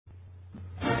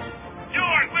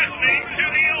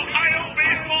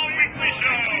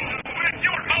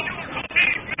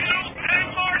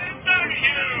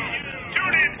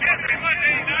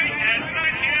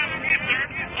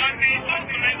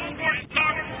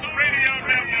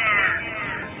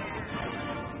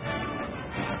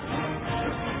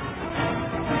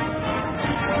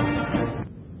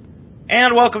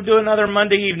And welcome to another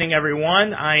Monday evening,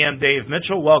 everyone. I am Dave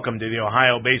Mitchell. Welcome to the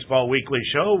Ohio Baseball Weekly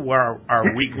Show, where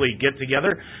our weekly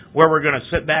get-together, where we're going to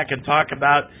sit back and talk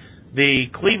about the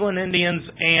Cleveland Indians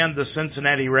and the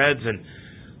Cincinnati Reds, and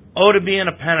to be in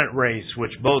a pennant race,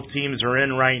 which both teams are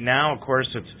in right now. Of course,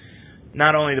 it's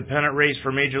not only the pennant race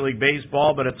for Major League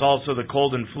Baseball, but it's also the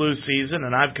cold and flu season,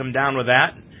 and I've come down with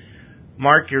that.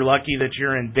 Mark, you're lucky that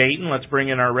you're in Dayton. Let's bring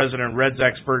in our resident Reds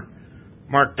expert,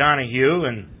 Mark Donahue,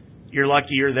 and you're lucky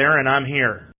you're there, and I'm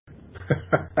here.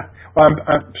 Well,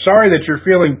 I'm sorry that you're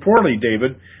feeling poorly,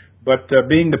 David, but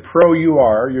being the pro you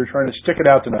are, you're trying to stick it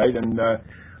out tonight, and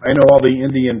I know all the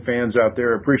Indian fans out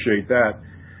there appreciate that.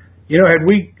 You know, had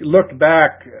we looked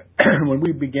back when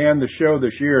we began the show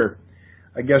this year,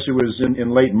 I guess it was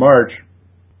in late March,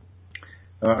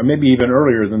 maybe even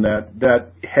earlier than that,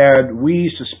 that had we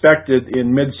suspected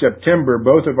in mid-September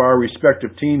both of our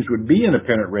respective teams would be in a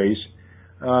pennant race,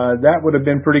 that would have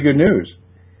been pretty good news.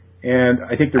 And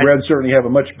I think the Reds certainly have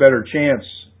a much better chance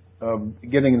of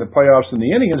getting in the playoffs than the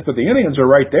Indians, but the Indians are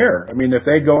right there. I mean, if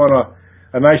they go on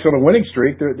a nice little winning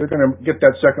streak, they're going to get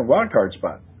that second wild card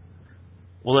spot.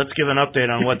 Well, let's give an update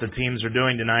on what the teams are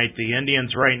doing tonight. The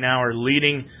Indians right now are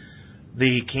leading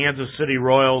the Kansas City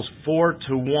Royals 4-1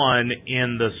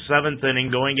 in the seventh inning.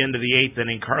 Going into the eighth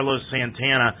inning, Carlos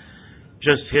Santana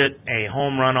just hit a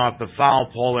home run off the foul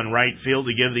pole in right field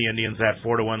to give the Indians that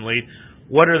 4-1 lead.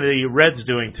 What are the Reds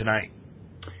doing tonight?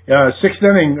 Sixth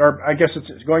inning, or I guess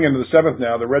it's going into the seventh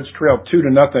now. The Reds trailed 2-0,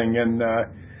 and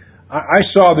I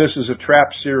saw this as a trap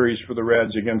series for the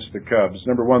Reds against the Cubs.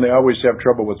 Number one, they always have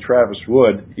trouble with Travis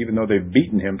Wood, even though they've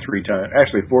beaten him 3 times,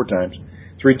 actually 4 times,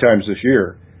 3 times this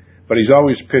year. But he's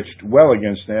always pitched well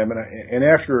against them, and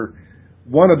after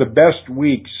one of the best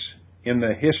weeks in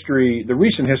the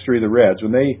recent history of the Reds,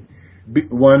 when they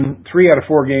won 3 out of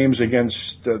 4 games against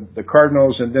the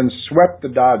Cardinals and then swept the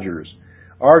Dodgers,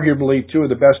 arguably 2 of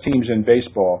the best teams in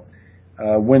baseball,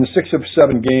 win 6 of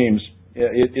 7 games,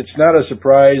 it's not a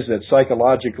surprise that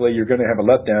psychologically you're going to have a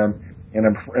letdown, and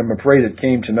I'm afraid it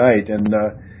came tonight. And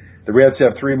the Reds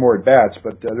have 3 more at-bats,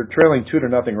 but they're trailing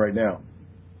 2-0 right now.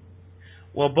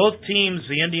 Well, both teams,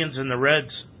 the Indians and the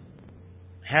Reds,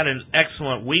 had an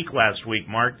excellent week last week,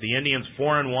 Mark. The Indians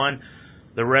 4-1,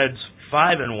 the Reds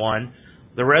 5-1.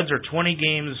 The Reds are 20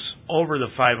 games over the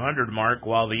 500 mark,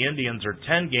 while the Indians are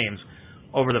 10 games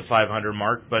over the 500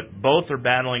 mark, but both are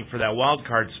battling for that wild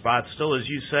card spot. Still, as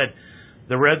you said,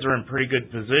 the Reds are in pretty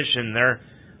good position. They're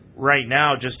right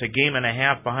now just a game and a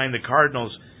half behind the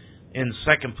Cardinals in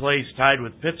second place, tied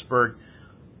with Pittsburgh.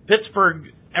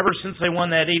 Pittsburgh, ever since they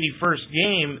won that 81st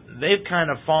game, they've kind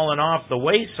of fallen off the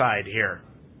wayside here.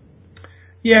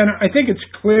 Yeah, and I think it's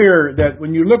clear that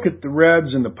when you look at the Reds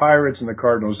and the Pirates and the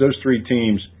Cardinals, those 3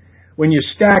 teams, when you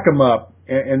stack them up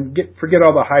and forget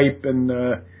all the hype and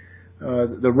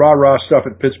the rah-rah stuff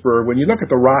at Pittsburgh, when you look at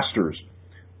the rosters,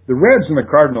 the Reds and the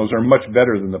Cardinals are much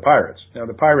better than the Pirates. Now,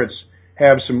 the Pirates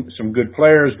have some good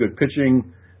players, good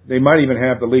pitching. They might even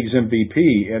have the league's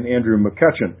MVP and Andrew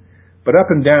McCutchen. But up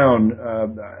and down,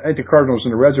 I think the Cardinals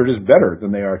and the Reds are just better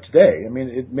than they are today. I mean,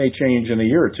 it may change in a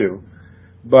year or two.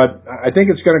 But I think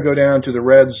it's going to go down to the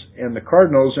Reds and the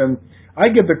Cardinals, and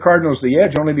I give the Cardinals the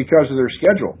edge only because of their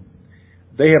schedule.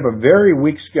 They have a very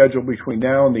weak schedule between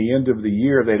now and the end of the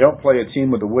year. They don't play a team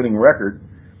with a winning record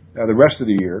the rest of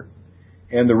the year,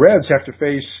 and the Reds have to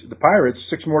face the Pirates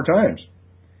 6 more times.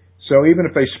 So even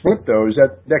if they split those,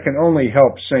 that can only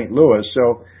help St. Louis.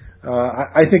 So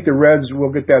I think the Reds will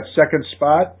get that second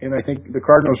spot, and I think the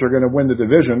Cardinals are going to win the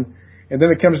division. And then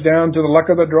it comes down to the luck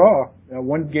of the draw, a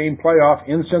 1-game playoff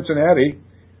in Cincinnati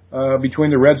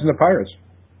between the Reds and the Pirates.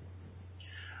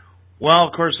 Well,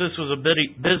 of course, this was a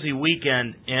busy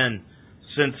weekend in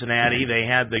Cincinnati. They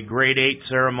had the Grade 8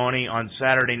 ceremony on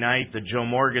Saturday night, the Joe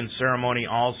Morgan ceremony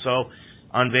also,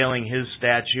 unveiling his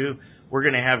statue. We're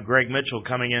going to have Greg Mitchell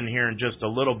coming in here in just a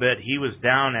little bit. He was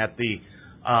down at the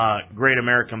Great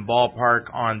American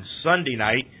Ballpark on Sunday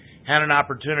night, had an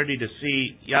opportunity to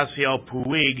see Yasiel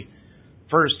Puig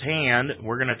firsthand.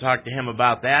 We're going to talk to him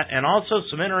about that, and also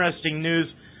some interesting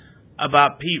news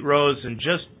about Pete Rose and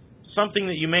just something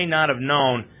that you may not have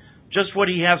known, just what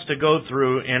he has to go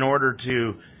through in order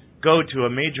to go to a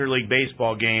Major League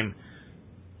Baseball game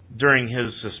during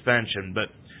his suspension.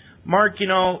 But, Mark, you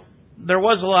know, there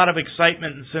was a lot of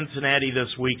excitement in Cincinnati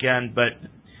this weekend, but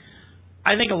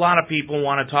I think a lot of people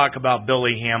want to talk about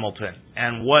Billy Hamilton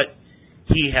and what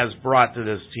he has brought to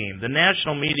this team. The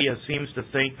national media seems to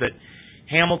think that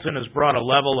Hamilton has brought a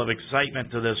level of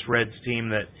excitement to this Reds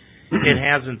team that it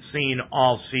hasn't seen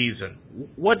all season.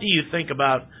 What do you think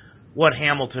about what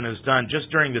Hamilton has done just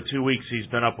during the 2 weeks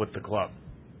he's been up with the club?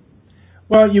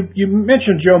 Well, you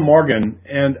mentioned Joe Morgan,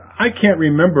 and I can't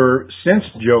remember since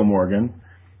Joe Morgan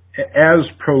as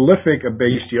prolific a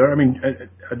base stealer. I mean,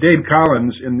 Dave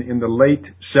Collins in the late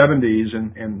 '70s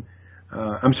and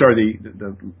I'm sorry,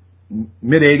 the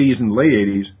mid '80s and late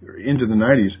 '80s into the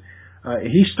 '90s,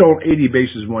 he stole 80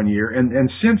 bases one year, and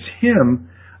since him,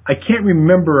 I can't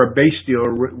remember a base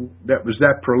stealer that was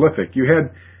that prolific. You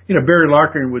had, Barry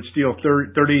Larkin would steal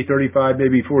 30, 35,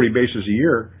 maybe 40 bases a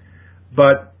year,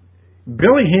 but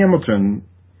Billy Hamilton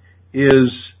is,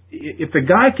 if the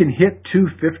guy can hit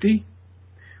 250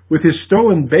 with his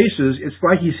stolen bases, it's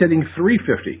like he's hitting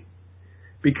 350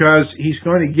 because he's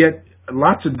going to get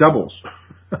lots of doubles.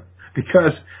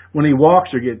 Because when he walks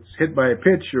or gets hit by a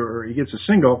pitch or he gets a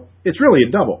single, it's really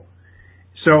a double.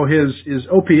 So his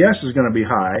OPS is going to be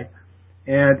high,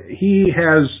 and he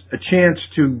has a chance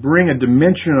to bring a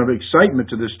dimension of excitement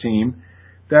to this team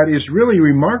that is really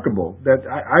remarkable, that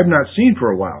I've not seen for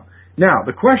a while. Now,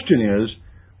 the question is,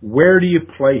 where do you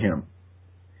play him?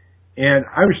 And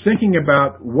I was thinking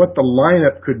about what the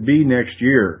lineup could be next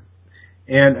year.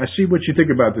 And I see what you think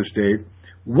about this, Dave.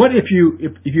 What if you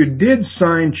did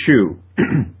sign Chu,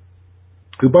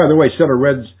 who, by the way, set a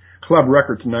Reds club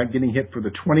record tonight, getting hit for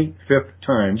the 25th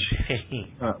time,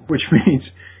 which means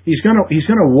he's gonna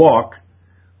walk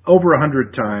over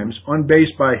 100 times, on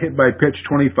base by hit by pitch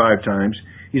 25 times.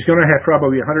 He's going to have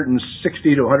probably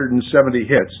 160 to 170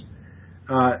 hits.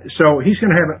 So he's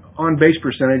going to have an on-base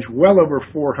percentage well over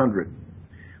 400.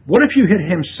 What if you hit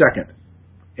him second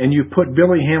and you put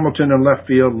Billy Hamilton in left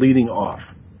field leading off,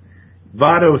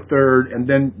 Votto third, and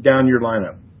then down your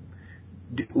lineup?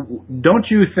 Don't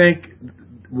you think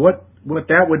what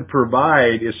that would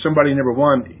provide is somebody, number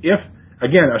one, if,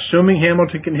 again, assuming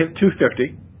Hamilton can hit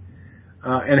 250,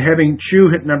 and having Chu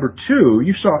hit number two,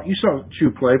 you saw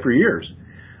Chu play for years.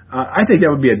 I think that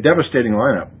would be a devastating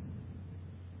lineup.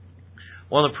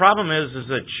 Well, the problem is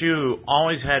that Chu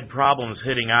always had problems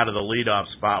hitting out of the leadoff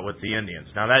spot with the Indians.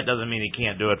 Now, that doesn't mean he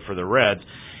can't do it for the Reds,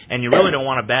 and you really don't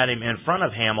want to bat him in front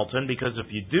of Hamilton, because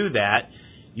if you do that,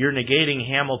 you're negating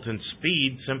Hamilton's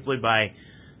speed simply by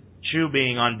Chu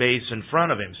being on base in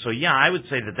front of him. So, yeah, I would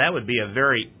say that would be a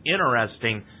very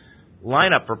interesting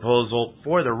lineup proposal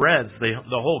for the Reds.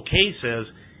 The whole case is,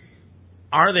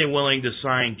 are they willing to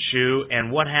sign Chu,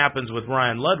 and what happens with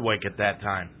Ryan Ludwig at that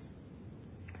time?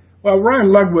 Well,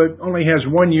 Ryan Ludwig only has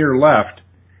 1 year left,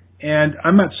 and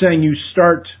I'm not saying you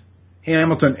start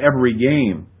Hamilton every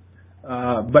game,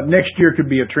 but next year could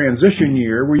be a transition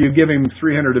year where you give him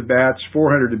 300 at-bats,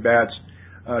 400 at-bats,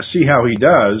 see how he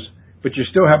does, but you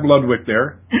still have Ludwig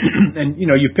there, and,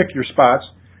 you pick your spots.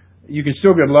 You can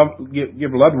still give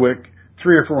Ludwig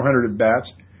 300 or 400 at-bats,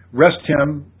 rest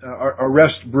him, or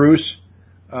rest Bruce,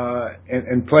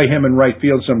 and play him in right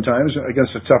field sometimes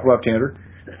against a tough left-hander.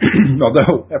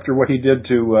 Although, after what he did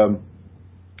to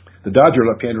the Dodger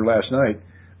left-hander last night,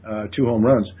 2 home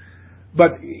runs.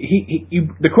 But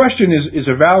the question is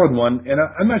a valid one, and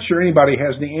I'm not sure anybody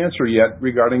has the answer yet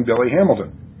regarding Billy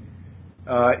Hamilton.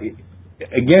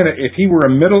 Again, if he were a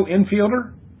middle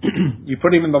infielder, you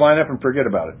put him in the lineup and forget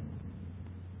about it,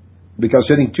 because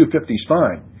hitting 250 is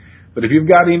fine. But if you've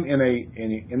got him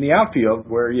in the outfield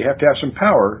where you have to have some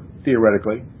power,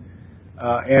 theoretically,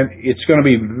 and it's going to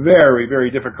be very, very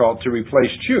difficult to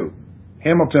replace Chu.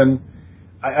 Hamilton,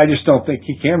 I just don't think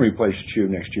he can replace Chu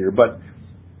next year. But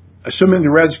assuming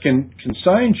the Reds can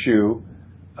sign Chu,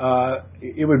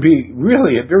 it would be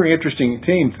really a very interesting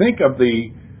team. Think of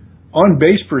the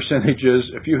on-base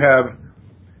percentages if you have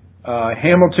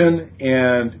Hamilton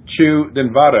and Chu,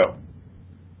 then Votto.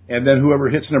 And then whoever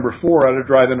hits number 4 ought to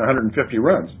drive in 150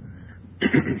 runs.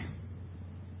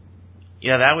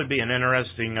 Yeah, that would be an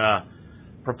interesting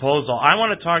proposal. I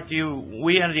want to talk to you.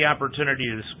 We had the opportunity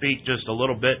to speak just a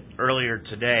little bit earlier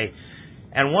today,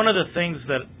 and one of the things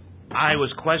that I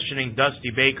was questioning Dusty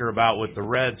Baker about with the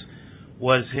Reds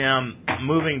was him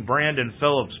moving Brandon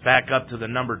Phillips back up to the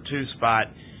number 2 spot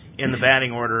in the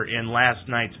batting order in last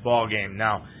night's ball game.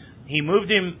 Now, he moved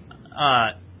him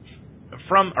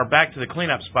back to the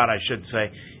cleanup spot, I should say.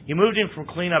 He moved him from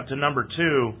cleanup to number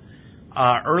 2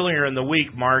 earlier in the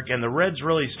week, Mark, and the Reds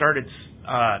really started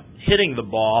hitting the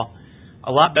ball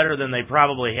a lot better than they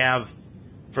probably have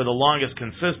for the longest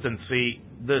consistency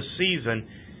this season.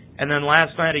 And then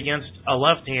last night against a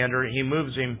left-hander, he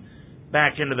moves him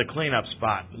back into the cleanup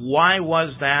spot. Why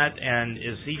was that, and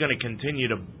is he going to continue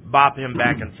to bop him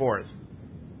back and forth?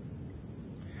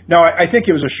 No, I think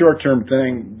it was a short-term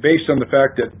thing based on the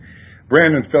fact that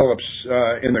Brandon Phillips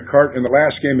in the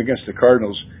last game against the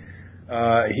Cardinals,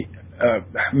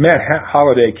 Matt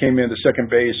Holliday came into second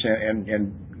base and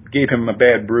gave him a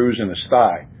bad bruise in his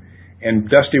thigh. and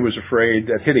Dusty was afraid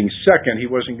that hitting second, he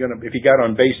wasn't going to. If he got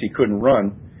on base, he couldn't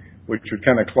run, which would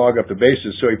kind of clog up the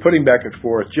bases. So he put him back at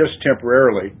fourth just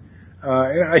temporarily.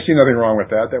 And I see nothing wrong with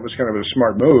that. That was kind of a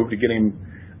smart move to get him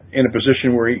in a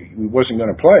position where he wasn't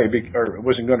going to play or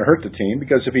wasn't going to hurt the team.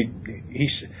 Because if he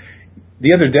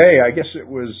the other day, I guess it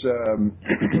was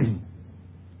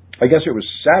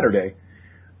Saturday.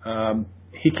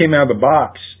 He came out of the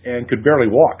box and could barely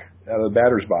walk out of the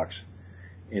batter's box,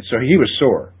 and so he was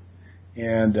sore.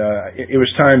 And it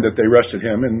was time that they rested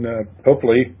him, and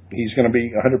hopefully he's going to be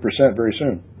 100% very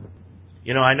soon.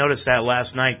 You know, I noticed that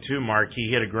last night too, Mark. He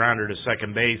hit a grounder to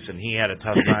second base, and he had a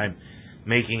tough time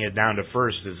making it down to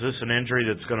first. Is this an injury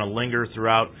that's going to linger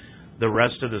throughout the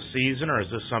rest of the season, or is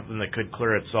this something that could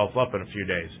clear itself up in a few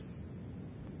days?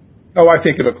 Oh, I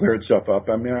think it'll clear itself up.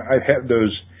 I mean, I've had those.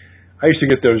 I used to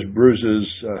get those bruises,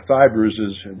 thigh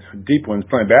bruises, and deep ones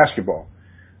playing basketball.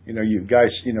 You know, you guys,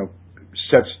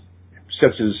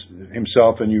 sets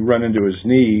himself, and you run into his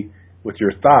knee with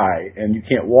your thigh, and you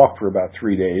can't walk for about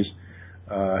 3 days.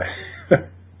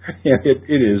 And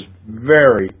it is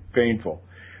very painful.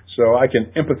 So I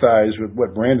can empathize with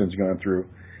what Brandon's gone through.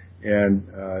 And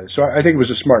so I think it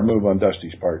was a smart move on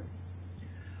Dusty's part.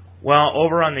 Well,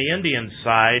 over on the Indians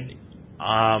side,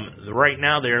 right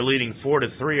now they are leading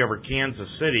 4-3 over Kansas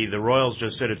City. The Royals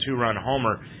just hit a 2-run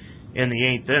homer in the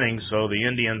 8th inning, so the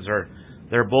Indians are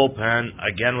their bullpen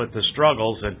again with the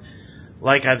struggles. And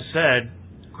like I've said,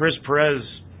 Chris Perez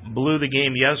blew the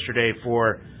game yesterday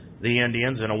for the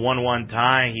Indians in a 1-1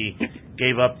 tie. He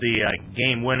gave up the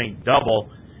game-winning double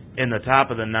in the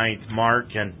top of the 9th mark.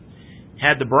 And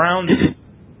had the Browns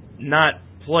not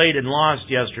played and lost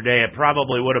yesterday, it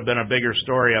probably would have been a bigger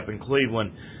story up in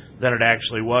Cleveland than it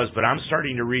actually was. But I'm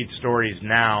starting to read stories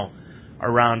now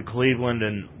around Cleveland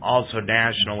and also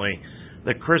nationally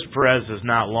that Chris Perez is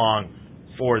not long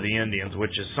for the Indians,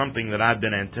 which is something that I've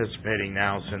been anticipating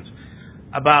now since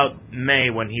about May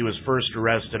when he was first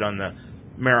arrested on the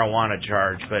marijuana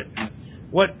charge. But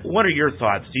what are your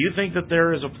thoughts? Do you think that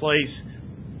there is a place,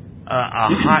 a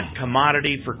hot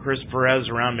commodity for Chris Perez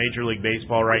around Major League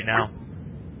Baseball right now?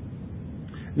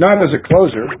 Not as a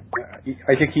closer.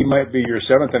 I think he might be your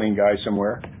 7th inning guy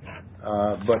somewhere.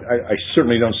 But I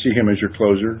certainly don't see him as your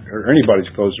closer, or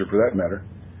anybody's closer for that matter.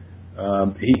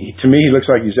 To me, he looks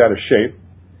like he's out of shape.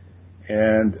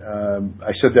 And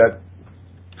I said that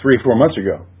 3 or 4 months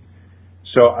ago.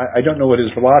 So I don't know what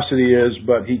his velocity is,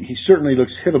 but he certainly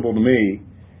looks hittable to me.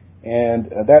 And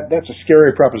that's a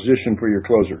scary proposition for your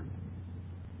closer.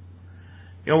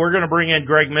 You know, we're going to bring in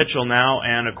Greg Mitchell now.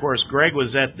 And, of course, Greg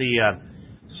was at the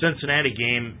Cincinnati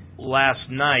game last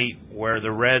night where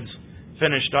the Reds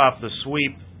finished off the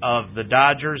sweep of the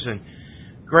Dodgers. And,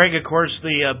 Greg, of course,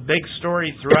 the big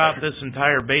story throughout this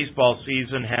entire baseball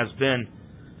season has been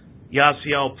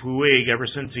Yasiel Puig ever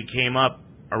since he came up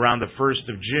around the 1st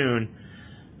of June.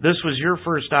 This was your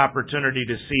first opportunity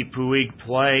to see Puig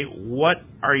play. What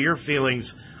are your feelings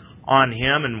on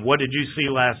him, and what did you see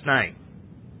last night?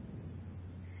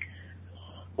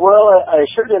 Well, I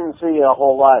sure didn't see a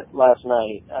whole lot last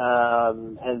night,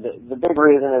 and the big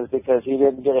reason is because he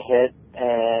didn't get a hit,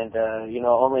 and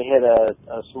only hit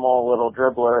a small little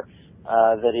dribbler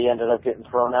that he ended up getting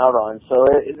thrown out on. So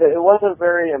it wasn't a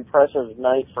very impressive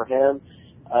night for him.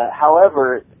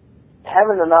 However,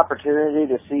 having an opportunity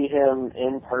to see him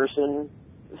in person,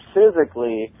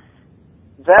 physically,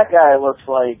 that guy looks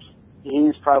like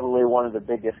he's probably one of the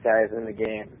biggest guys in the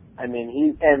game. I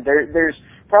mean, there's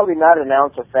probably not an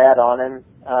ounce of fat on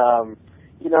him.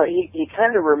 He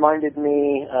kind of reminded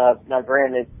me, now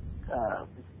granted,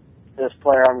 this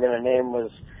player I'm going to name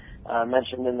was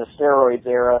mentioned in the steroids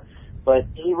era, but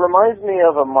he reminds me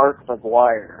of a Mark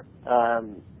McGwire,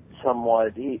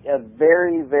 somewhat. A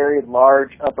very, very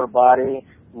large upper body,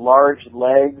 large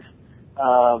legs.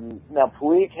 Now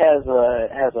Puig has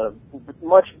a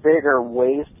much bigger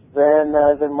waist than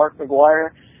Mark McGwire,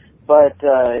 but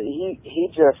he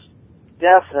just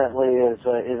definitely is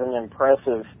an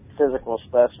impressive physical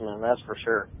specimen, that's for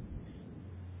sure.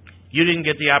 You didn't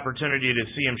get the opportunity to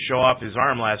see him show off his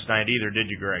arm last night either, did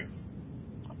you, Greg?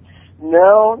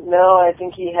 No, I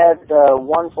think he had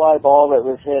one fly ball that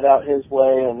was hit out his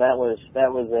way, and that was it.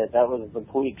 That was the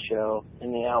Puig show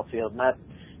in the outfield. Not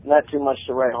too much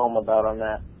to write home about on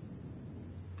that.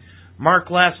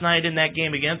 Mark, last night in that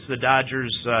game against the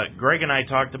Dodgers, Greg and I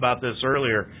talked about this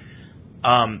earlier.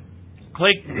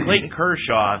 Clayton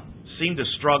Kershaw seemed to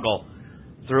struggle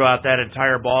throughout that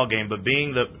entire ball game, but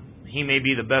being he may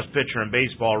be the best pitcher in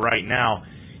baseball right now,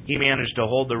 he managed to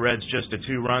hold the Reds just to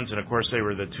 2 runs, and of course they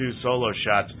were the 2 solo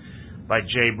shots by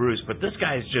Jay Bruce. But this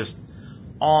guy is just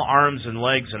all arms and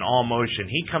legs and all motion.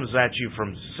 He comes at you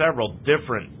from several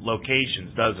different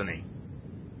locations, doesn't he?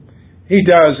 He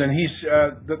does, and he's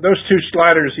those two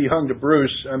sliders he hung to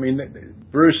Bruce. I mean,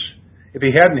 Bruce, if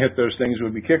he hadn't hit those things,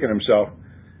 would be kicking himself.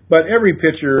 But every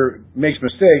pitcher makes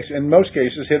mistakes. In most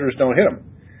cases, hitters don't hit them.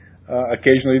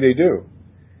 Occasionally they do.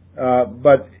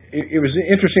 But it was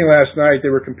interesting last night. They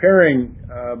were comparing,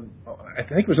 I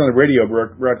think it was on the radio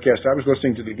broadcast. I was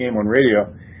listening to the game on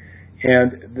radio,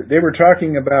 and they were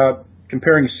talking about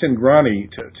comparing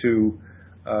Cingrani to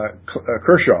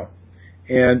Kershaw.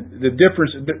 And the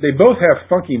difference, they both have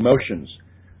funky motions.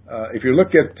 If you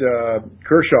look at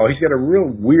Kershaw, he's got a real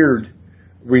weird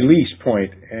release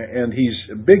point, and he's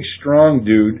a big, strong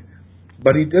dude,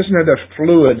 but he doesn't have that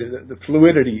the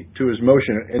fluidity to his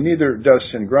motion, and neither does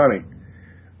Cingrani.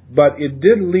 But it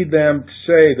did lead them to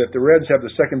say that the Reds have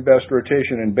the second best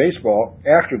rotation in baseball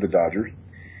after the Dodgers.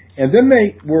 And then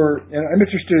they were, and I'm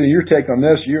interested in your take on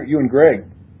this, you and Greg.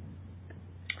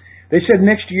 They said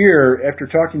next year, after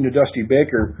talking to Dusty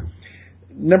Baker,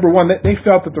 number one, they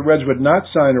felt that the Reds would not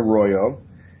sign Arroyo,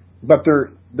 but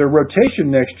their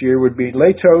rotation next year would be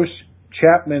Latos,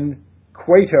 Chapman,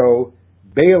 Cueto,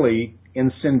 Bailey,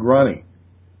 and Cingrani.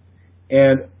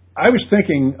 And I was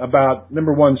thinking about,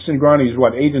 number one, Cingrani is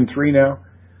 8-3 now?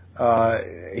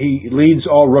 He leads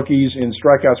all rookies in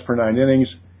strikeouts per 9 innings.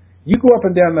 You go up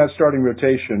and down that starting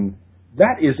rotation,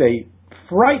 that is a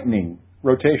frightening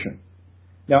rotation.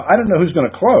 Now, I don't know who's going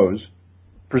to close.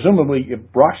 Presumably,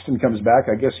 if Broxton comes back,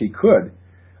 I guess he could.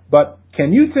 But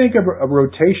can you think of a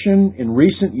rotation in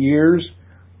recent years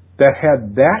that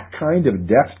had that kind of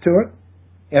depth to it?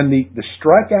 And the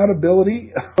strikeout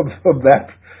ability of that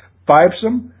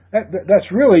fivesome?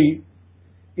 That's really,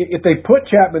 if they put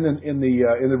Chapman in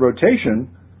the rotation,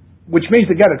 which means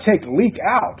they got to take Leake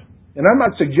out. And I'm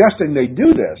not suggesting they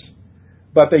do this,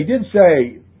 but they did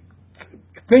say,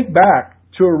 think back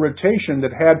to a rotation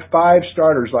that had 5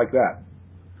 starters like that.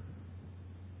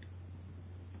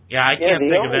 Yeah, I can't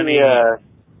think of any.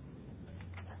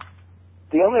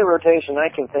 The only rotation I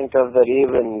can think of that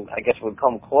even, I guess, would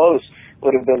come close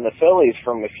would have been the Phillies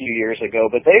from a few years ago,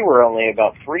 but they were only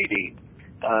about 3 deep.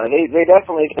 They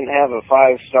definitely can have a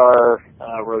 5-star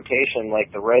rotation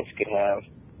like the Reds could have.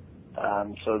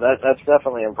 So that's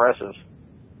definitely impressive.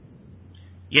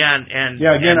 Yeah, and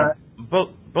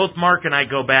both Mark and I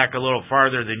go back a little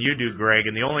farther than you do, Greg,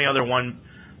 and the only other one,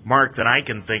 Mark, that I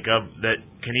can think of that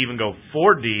can even go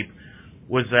 4 deep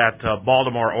was that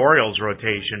Baltimore Orioles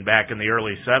rotation back in the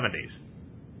early 70s.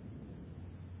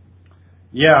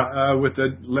 Yeah,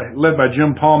 led by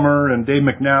Jim Palmer and Dave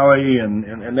McNally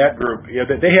and that group. Yeah,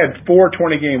 they had 4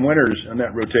 20-game winners in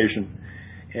that rotation,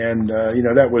 and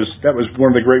that was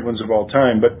one of the great ones of all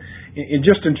time. But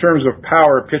just in terms of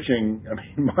power pitching, I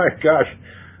mean, my gosh.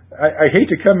 I hate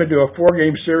to come into a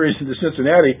 4-game series into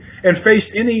Cincinnati and face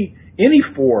any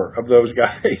 4 of those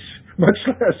guys, much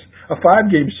less a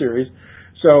 5-game series.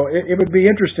 So it would be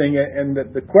interesting. And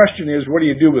the question is, what do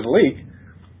you do with Leake?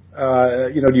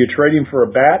 Do you trade him for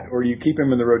a bat, or do you keep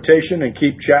him in the rotation and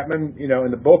keep Chapman,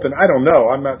 in the bullpen? I don't know.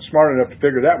 I'm not smart enough to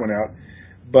figure that one out.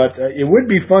 But it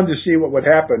would be fun to see what would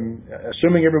happen,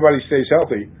 assuming everybody stays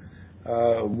healthy.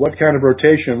 What kind of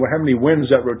rotation? How many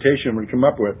wins that rotation would come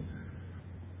up with?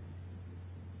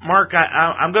 Mark,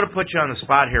 I'm going to put you on the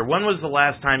spot here. When was the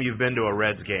last time you've been to a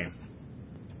Reds game?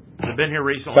 Has it been here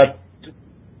recently?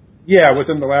 Yeah,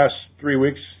 within the last 3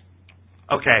 weeks.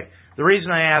 Okay. The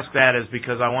reason I ask that is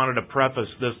because I wanted to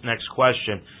preface this next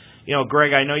question.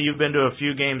 Greg, I know you've been to a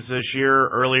few games this year,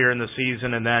 earlier in the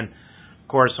season, and then, of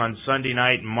course, on Sunday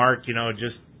night. And Mark,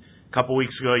 just a couple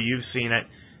weeks ago, you've seen it.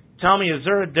 Tell me, is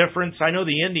there a difference? I know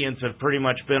the Indians have pretty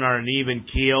much been on an even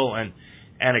keel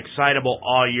and excitable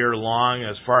all year long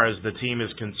as far as the team is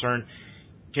concerned.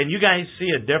 Can you guys see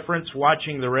a difference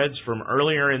watching the Reds from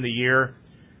earlier in the year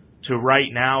to right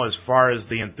now as far as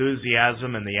the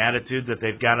enthusiasm and the attitude that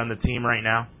they've got on the team right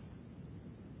now?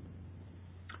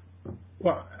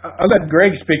 Well, I'll let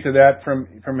Greg speak to that from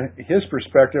his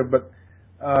perspective, but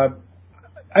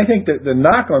I think that the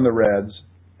knock on the Reds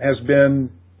has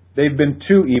been they've been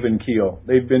too even keel.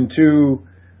 They've been too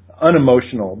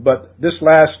unemotional. But this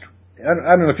I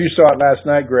don't know if you saw it last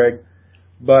night, Greg,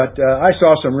 but I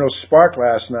saw some real spark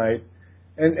last night,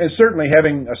 and certainly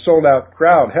having a sold-out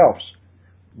crowd helps.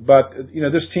 But,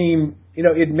 this team,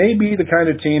 it may be the kind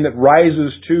of team that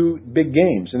rises to big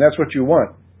games, and that's what you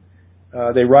want.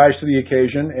 They rise to the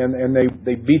occasion, and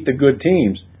they beat the good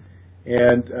teams.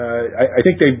 And I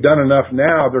think they've done enough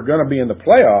now. They're going to be in the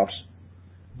playoffs,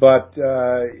 but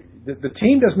the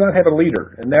team does not have a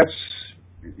leader, and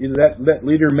that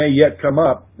leader may yet come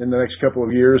up in the next couple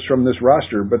of years from this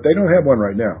roster, but they don't have one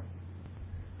right now.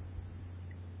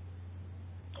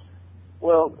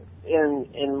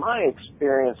 in my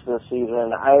experience this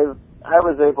season, I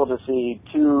was able to see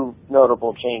two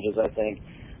notable changes, I think.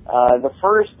 The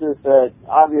first is that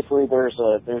obviously there's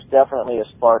definitely a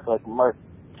spark, like Mark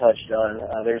touched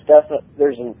on.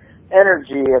 There's an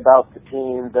energy about the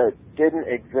team that didn't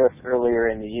exist earlier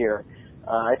in the year.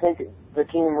 I think the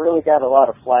team really got a lot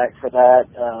of flack for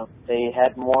that. They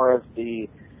had more of the,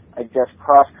 I guess,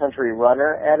 cross-country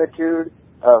runner attitude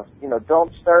of,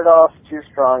 don't start off too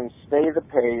strong, stay the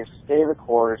pace, stay the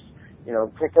course,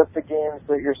 pick up the games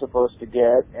that you're supposed to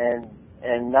get,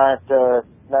 and not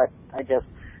I guess,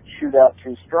 shoot out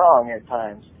too strong at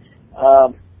times.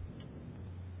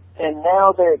 And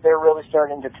now they're really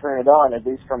starting to turn it on, at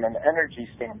least from an energy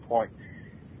standpoint.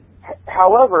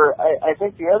 However, I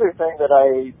think the other thing that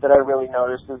I really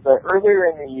noticed is that earlier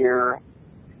in the year,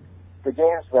 the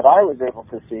games that I was able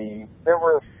to see, there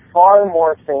were far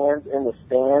more fans in the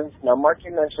stands. Now, Mark,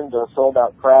 you mentioned a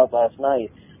sold-out crowd last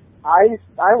night. I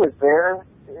was there.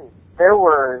 There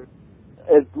were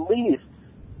at least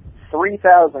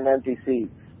 3,000 empty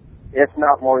seats, if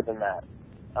not more than that.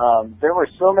 There were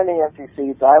so many empty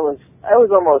seats. I was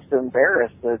almost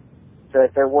embarrassed that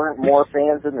there weren't more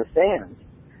fans in the stands.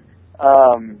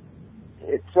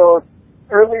 So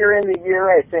earlier in the year,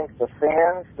 I think the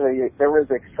fans, there was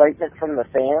excitement from the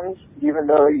fans, even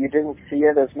though you didn't see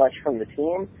it as much from the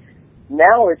team.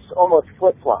 Now it's almost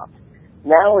flip-flopped.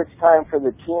 Now it's time for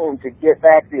the team to get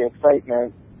back the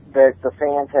excitement that the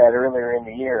fans had earlier in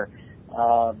the year.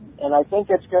 And I think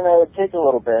it's going to take a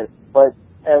little bit, but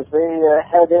as they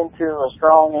head into a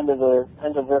strong end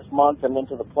of this month and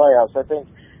into the playoffs, I think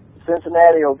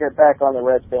Cincinnati will get back on the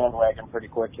Reds bandwagon pretty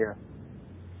quick here.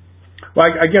 Well,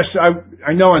 I guess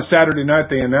I know on Saturday night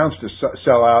they announced a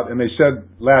sellout, and they said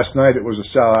last night it was a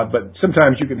sellout, but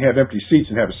sometimes you can have empty seats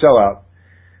and have a sellout.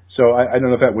 So I don't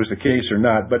know if that was the case or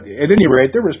not. But at any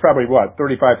rate, there was probably,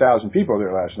 35,000 people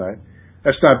there last night.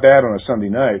 That's not bad on a Sunday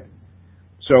night.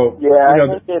 So yeah,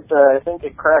 I think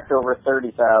it cracked over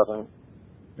 30,000.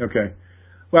 Okay.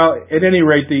 Well, at any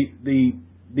rate, the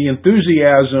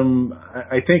enthusiasm,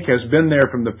 I think, has been there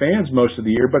from the fans most of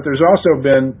the year, but there's also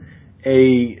been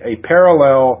a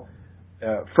parallel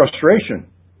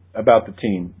frustration about the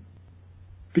team.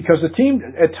 Because the team,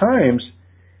 at times,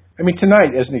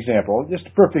 tonight, as an example, just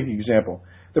a perfect example,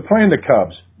 they're playing the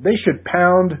Cubs. They should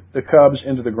pound the Cubs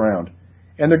into the ground,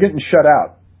 and they're getting shut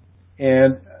out.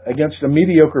 And against a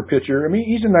mediocre pitcher,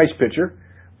 he's a nice pitcher,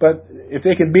 but if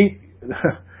they can beat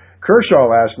Kershaw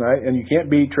last night, and you can't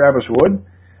beat Travis Wood,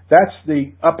 that's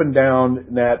the up and down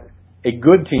that a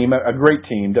good team, a great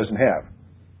team, doesn't have.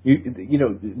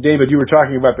 David, you were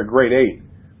talking about the Great Eight.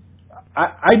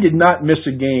 I did not miss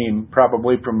a game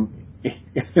probably from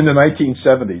in the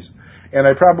 1970s, and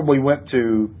I probably went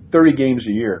to 30 games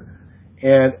a year,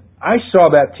 and I saw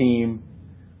that team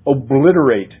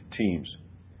obliterate teams.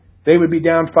 They would be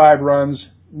down 5 runs,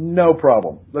 no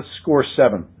problem. Let's score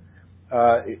 7.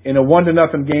 In a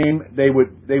 1-0 game, they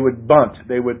would bunt.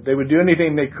 They would do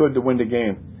anything they could to win the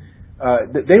game.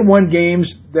 They won games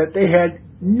that they had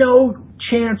no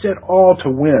chance at all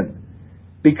to win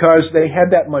because they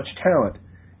had that much talent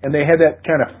and they had that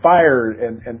kind of fire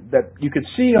and that you could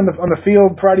see on the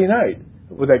field Friday night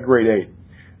with that Great Eight.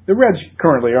 The Reds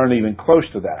currently aren't even close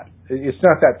to that. It's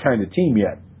not that kind of team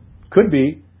yet. Could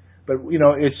be, but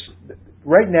it's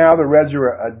right now the Reds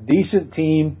are a decent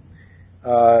team.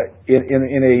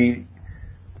 In a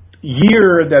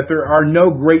year that there are no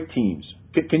great teams.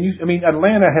 Can you?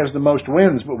 Atlanta has the most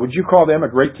wins, but would you call them a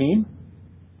great team?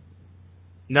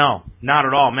 No, not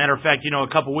at all. Matter of fact, a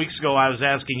couple weeks ago I was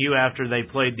asking you after they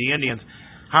played the Indians,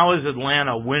 how is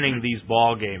Atlanta winning these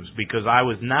ball games? Because I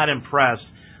was not impressed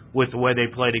with the way they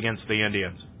played against the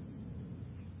Indians.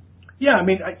 Yeah,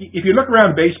 if you look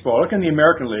around baseball, look in the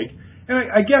American League, and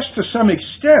I guess to some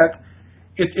extent,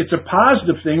 it's a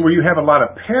positive thing where you have a lot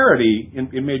of parity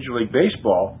in Major League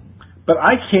Baseball, but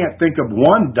I can't think of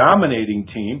one dominating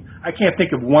team. I can't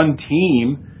think of one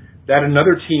team that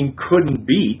another team couldn't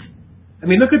beat.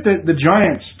 Look at the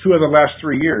Giants 2 of the last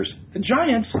 3 years. The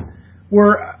Giants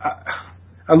were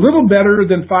a little better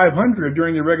than 500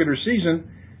 during the regular season,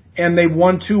 and they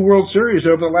won 2 World Series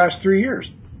over the last 3 years.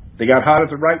 They got hot at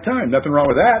the right time. Nothing wrong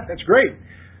with that. That's great.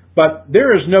 But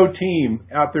there is no team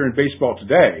out there in baseball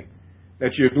today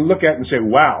that you can look at and say,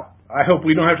 wow, I hope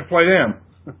we don't have to play them.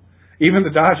 Even the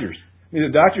Dodgers.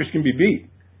 The Dodgers can be beat.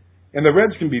 And the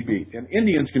Reds can be beat. And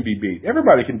Indians can be beat.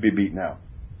 Everybody can be beat now.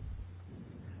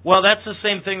 Well, that's the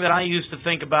same thing that I used to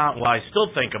think about, I still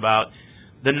think about,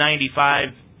 the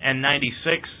 95 and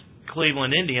 96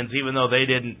 Cleveland Indians, even though they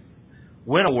didn't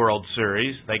win a World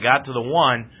Series. They got to the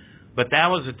 1. But that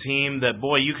was a team that,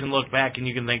 boy, you can look back and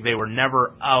you can think they were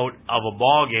never out of a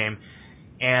ball game.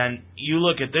 And you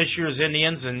look at this year's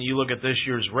Indians and you look at this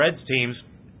year's Reds teams,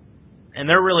 and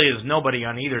there really is nobody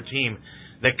on either team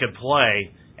that could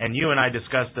play, and you and I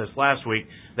discussed this last week,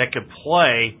 that could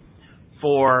play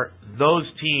for those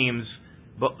teams,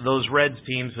 those Reds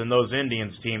teams and those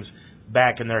Indians teams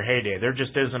back in their heyday. There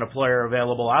just isn't a player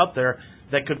available out there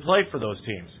that could play for those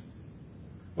teams.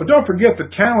 Well, don't forget the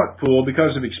talent pool,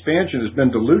 because of expansion, has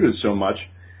been diluted so much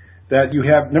that you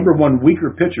have, number one,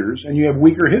 weaker pitchers and you have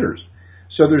weaker hitters.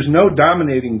 So there's no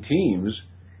dominating teams,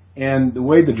 and the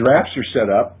way the drafts are set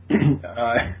up,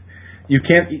 you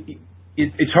can't.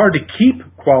 It's hard to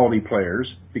keep quality players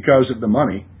because of the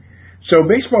money. So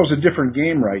baseball is a different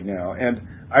game right now, and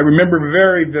I remember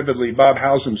very vividly Bob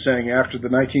Howsam saying after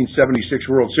the 1976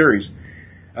 World Series,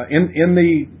 in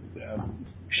the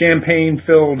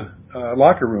champagne-filled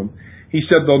locker room, he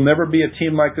said there'll never be a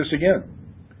team like this again.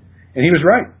 And he was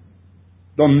right.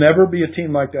 There'll never be a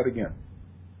team like that again.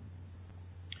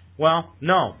 Well,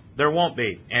 no, there won't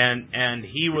be. And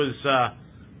he was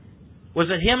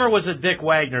it him or was it Dick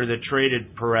Wagner that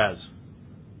traded Perez?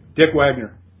 Dick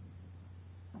Wagner.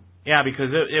 Yeah, because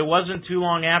it wasn't too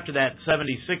long after that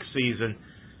 76 season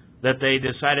that they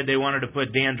decided they wanted to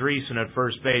put Dan Driessen at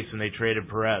first base, and they traded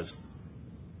Perez.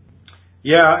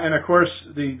 Yeah, and of course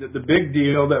the big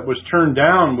deal that was turned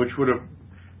down, which would have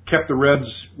kept the Reds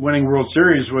winning World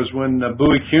Series, was when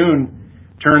Bowie Kuhn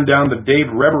turned down the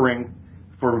Dave Revering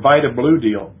for Vita Blue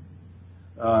deal,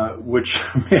 which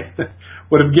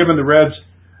would have given the Reds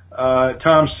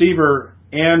Tom Seaver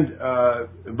and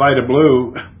Vita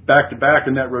Blue back-to-back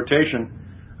in that rotation.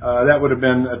 That would have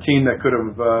been a team that could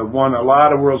have won a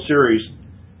lot of World Series.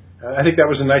 I think that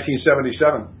was in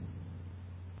 1977.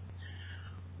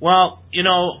 Well, you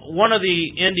know, one of the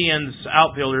Indians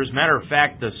outfielders, matter of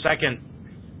fact, the second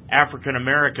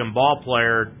African-American ball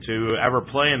player to ever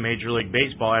play in Major League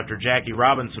Baseball after Jackie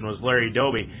Robinson, was Larry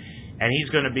Doby. And he's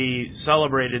going to be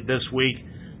celebrated this week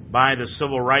by the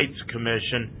Civil Rights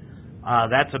Commission.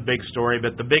 That's a big story.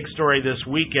 But the big story this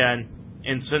weekend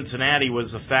in Cincinnati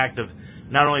was the fact of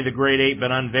not only the Great Eight,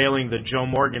 but unveiling the Joe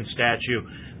Morgan statue.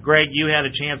 Greg, you had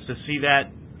a chance to see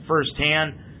that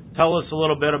firsthand. Tell us a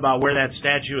little bit about where that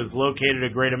statue is located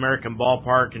at Great American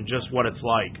Ballpark and just what it's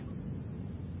like.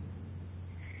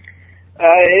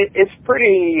 It's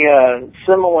pretty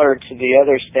similar to the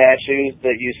other statues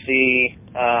that you see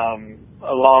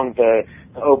along the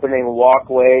opening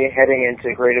walkway heading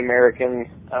into Great American,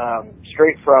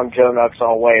 straight from Joe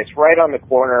Nuxhall Way. It's right on the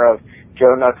corner of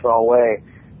Joe Nuxhall Way.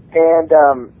 And,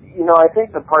 you know, I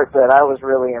think the part that I was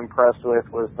really impressed with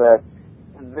was that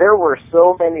there were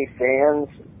so many fans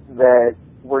that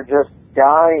were just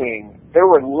dying. There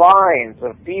were lines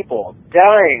of people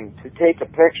dying to take a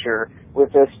picture with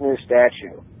this new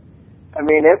statue. I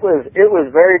mean, it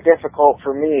was very difficult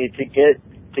for me to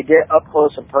get up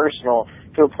close and personal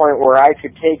to a point where I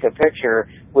could take a picture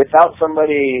without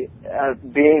somebody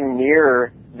being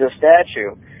near the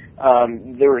statue.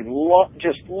 There were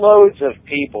just loads of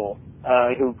people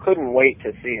who couldn't wait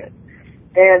to see it,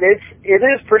 and it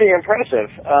is pretty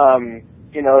impressive.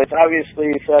 You know, it's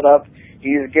obviously set up.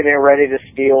 He's getting ready to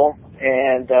steal,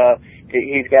 and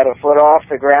he's got a foot off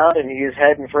the ground, and he's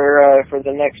heading for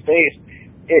the next base.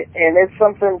 And it's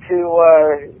something to,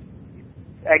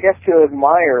 I guess, to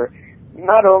admire.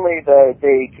 Not only that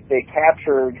they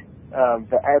captured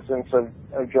the essence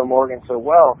of Joe Morgan so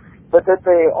well, but that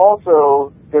they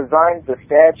also designed the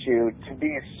statue to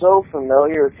be so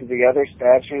familiar to the other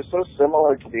statues, so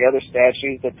similar to the other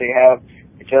statues that they have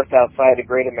just outside of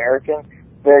Great American,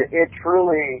 that it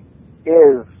truly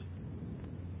is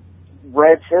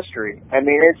Reds history. I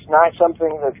mean, it's not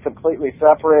something that's completely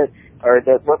separate or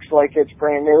that looks like it's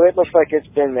brand new. It looks like it's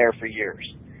been there for years,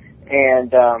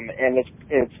 and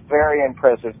it's very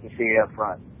impressive to see up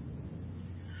front.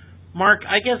 Mark,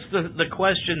 I guess the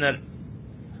question that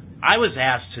I was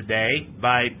asked today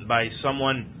by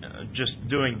someone just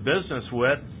doing business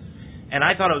with, and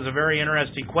I thought it was a very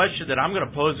interesting question that I'm going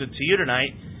to pose it to you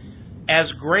tonight. As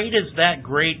great as that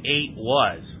Great Eight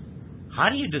was, how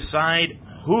do you decide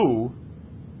who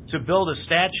to build a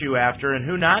statue after and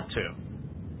who not to?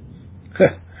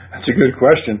 That's a good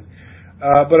question.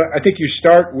 But I think you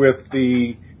start with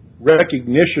the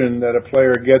recognition that a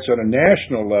player gets on a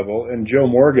national level, and Joe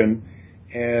Morgan,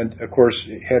 and of course,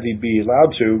 had he be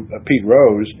allowed to, Pete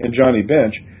Rose and Johnny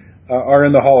Bench, are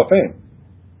in the Hall of Fame.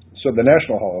 So the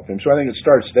National Hall of Fame. So I think it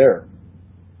starts there.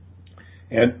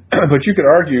 And but you could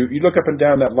argue, you look up and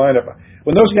down that lineup.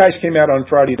 When those guys came out on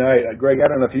Friday night, Greg, I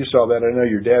don't know if you saw that. I know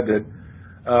your dad did.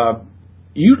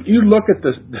 You look at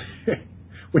the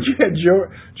when you had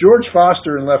George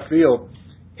Foster in left field,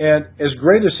 and as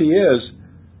great as he is,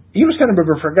 he was kind of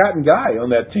a forgotten guy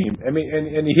on that team. I mean,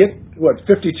 and he hit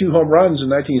 52 home runs in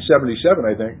 1977,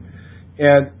 I think,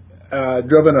 and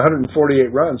drove in 148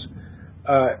 runs.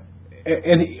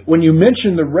 When you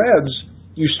mention the Reds,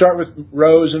 you start with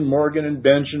Rose and Morgan and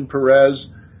Bench and Perez.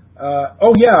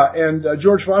 And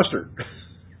George Foster.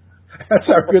 That's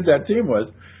how good that team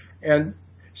was. And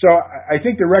so I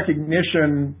think the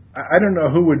recognition, I don't know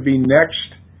who would be next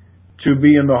to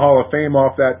be in the Hall of Fame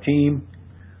off that team.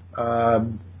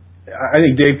 I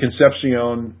think Dave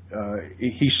Concepcion,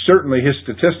 his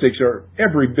statistics are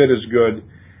every bit as good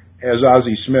as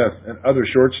Ozzie Smith and other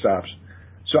shortstops.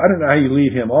 So I don't know how you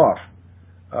leave him off.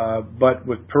 But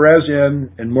with Perez in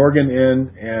and Morgan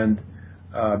in and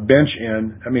Bench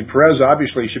in, I mean, Perez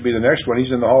obviously should be the next one.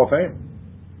 He's in the Hall of Fame.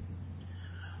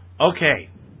 Okay.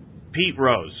 Pete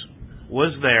Rose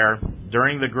was there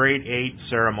during the Grade 8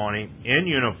 ceremony in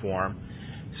uniform,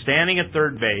 standing at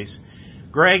third base.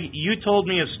 Greg, you told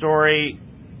me a story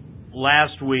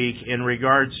last week in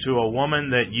regards to a woman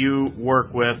that you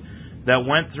work with that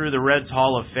went through the Reds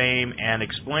Hall of Fame and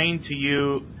explained to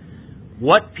you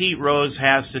what Pete Rose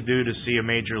has to do to see a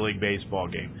Major League Baseball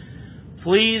game.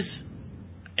 Please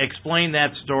explain that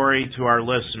story to our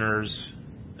listeners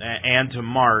and to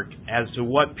Mark as to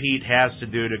what Pete has to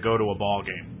do to go to a ball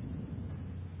game.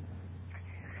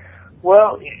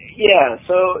 Well, yeah,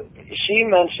 so she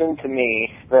mentioned to me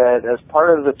that as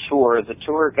part of the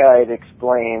tour guide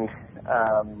explained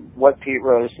what Pete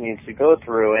Rose needs to go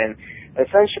through, and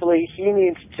essentially he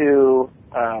needs to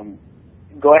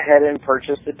go ahead and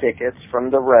purchase the tickets from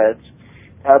the Reds,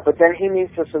 but then he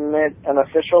needs to submit an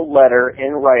official letter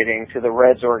in writing to the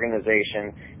Reds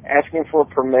organization asking for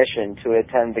permission to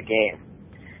attend the game.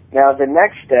 Now, the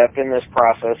next step in this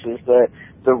process is that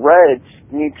the Reds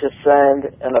need to send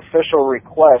an official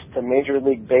request to Major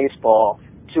League Baseball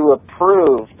to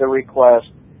approve the request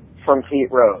from Pete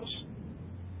Rose.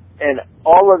 And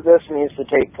all of this needs to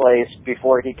take place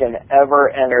before he can ever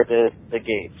enter the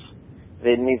gates.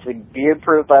 It needs to be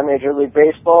approved by Major League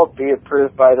Baseball, be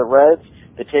approved by the Reds,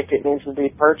 the ticket needs to be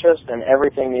purchased, and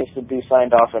everything needs to be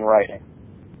signed off in writing.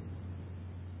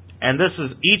 And this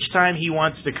is each time he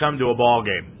wants to come to a ball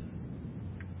game?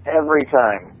 Every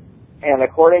time. And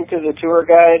according to the tour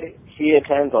guide, he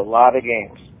attends a lot of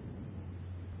games.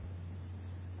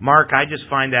 Mark, I just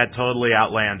find that totally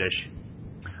outlandish.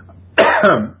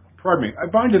 Pardon me.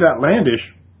 I find it outlandish,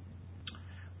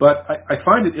 but I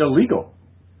find it illegal.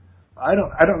 I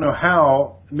don't know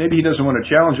how. Maybe he doesn't want to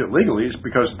challenge it legally. It's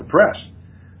because of the press.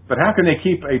 But how can they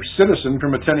keep a citizen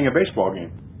from attending a baseball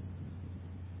game?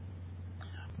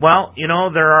 Well,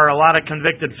 there are a lot of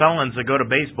convicted felons that go to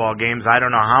baseball games. I don't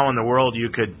know how in the world you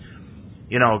could,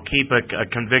 keep a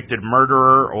convicted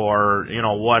murderer or,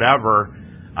 whatever.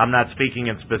 I'm not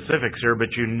speaking in specifics here, but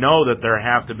that there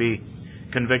have to be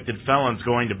convicted felons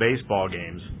going to baseball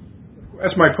games.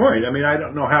 That's my point. I mean, I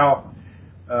don't know how.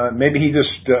 Maybe he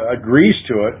just agrees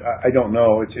to it. I don't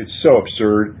know. It's so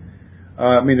absurd.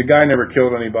 I mean, the guy never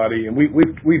killed anybody, and we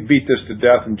beat this to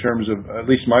death in terms of at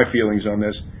least my feelings on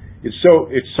this. It's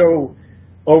so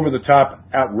over the top,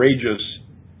 outrageous.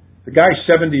 The guy's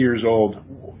 70 years old.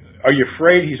 Are you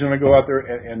afraid he's going to go out there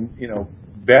and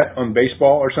bet on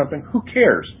baseball or something? Who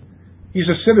cares? He's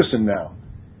a citizen now,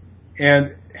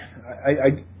 and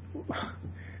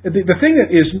the thing that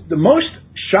is the most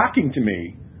shocking to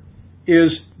me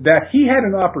is that he had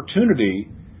an opportunity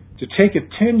to take a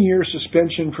 10-year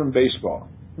suspension from baseball.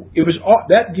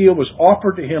 That deal was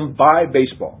offered to him by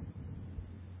baseball.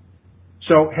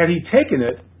 So had he taken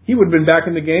it, he would have been back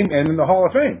in the game and in the Hall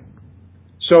of Fame.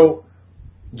 So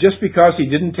just because he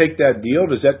didn't take that deal,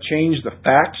 does that change the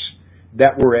facts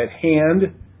that were at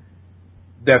hand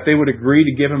that they would agree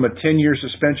to give him a 10-year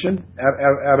suspension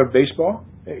out of baseball?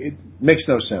 It makes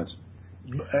no sense.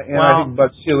 And I think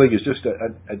Bud Selig is just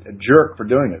a jerk for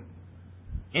doing it.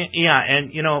 Yeah,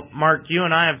 and, Mark, you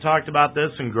and I have talked about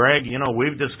this, and Greg,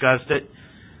 we've discussed it.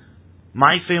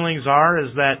 My feelings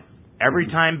is that every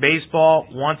time baseball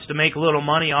wants to make a little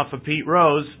money off of Pete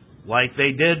Rose, like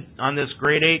they did on this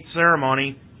Grade 8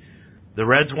 ceremony, the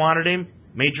Reds wanted him,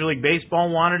 Major League Baseball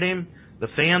wanted him, the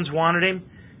fans wanted him.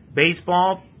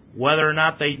 Baseball, whether or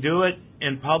not they do it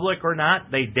in public or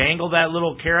not, they dangle that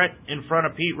little carrot in front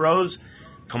of Pete Rose.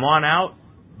 Come on out,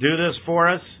 do this for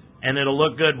us, and it'll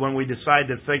look good when we decide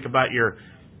to think about your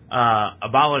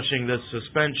abolishing this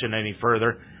suspension any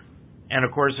further. And,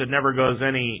 of course, it never goes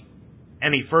any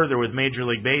further with Major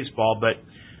League Baseball, but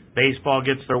baseball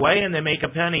gets their way and they make a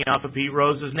penny off of Pete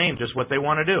Rose's name, just what they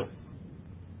want to do.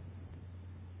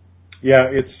 Yeah,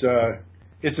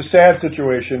 it's a sad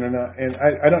situation, and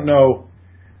I don't know.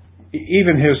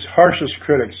 Even his harshest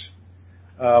critics,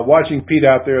 watching Pete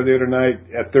out there the other night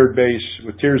at third base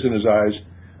with tears in his eyes.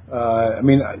 I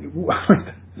mean,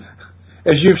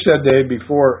 as you've said, Dave,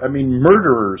 before, I mean,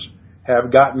 murderers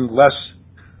have gotten less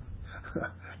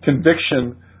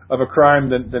conviction of a crime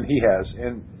than he has,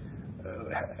 and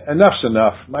enough's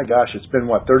enough. My gosh, it's been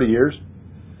 30 years.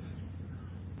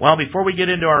 Well, before we get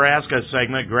into our Ask Us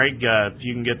segment, Greg, if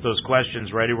you can get those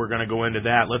questions ready, we're going to go into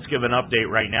that. Let's give an update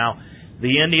right now.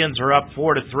 The Indians are up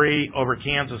 4-3 over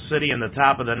Kansas City in the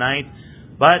top of the ninth,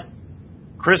 but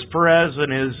Chris Perez, in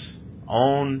his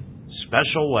own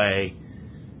special way,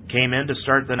 came in to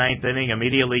start the ninth inning,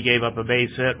 immediately gave up a base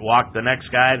hit, walked the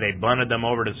next guy. They bunted them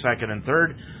over to second and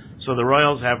third. So the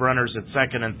Royals have runners at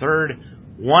second and third,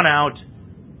 one out,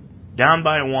 down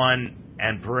by one,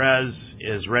 and Perez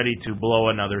is ready to blow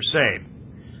another save.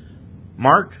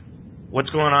 Mark, what's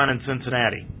going on in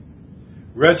Cincinnati?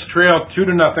 Reds trail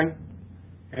 2-0,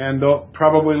 and they'll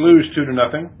probably lose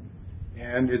 2-0.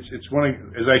 And it's one of,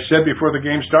 as I said before the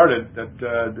game started, that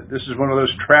this is one of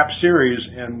those trap series,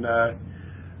 and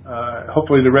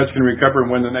hopefully the Reds can recover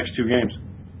and win the next two games.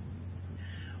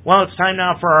 Well, it's time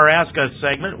now for our Ask Us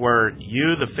segment, where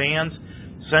you, the fans,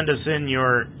 send us in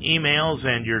your emails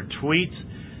and your tweets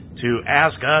to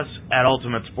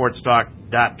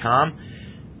askus@ultimatesportstalk.com.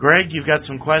 Greg, you've got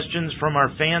some questions from our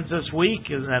fans this week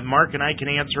that Mark and I can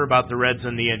answer about the Reds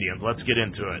and the Indians. Let's get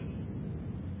into it.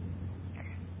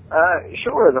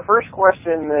 Sure. The first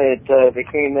question that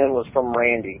came in was from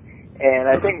Randy. And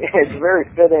I think it's very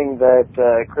fitting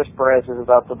that Chris Perez is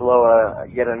about to blow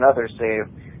yet another save.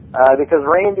 Because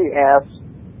Randy asks,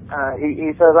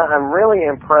 he says, I'm really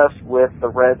impressed with the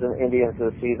Reds and Indians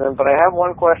this season, but I have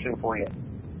one question for you.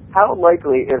 How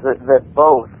likely is it that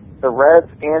both the Reds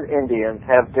and Indians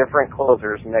have different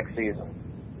closers next season?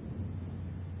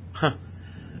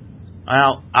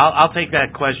 Well, I'll take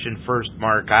that question first,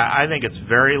 Mark. I think it's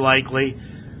very likely.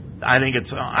 I think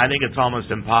it's almost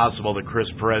impossible that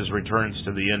Chris Perez returns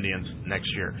to the Indians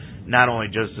next year. Not only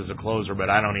just as a closer, but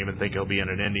I don't even think he'll be in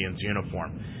an Indians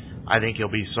uniform. I think he'll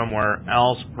be somewhere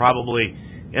else, probably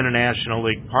in a National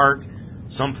League park,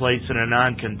 someplace in a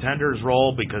non-contender's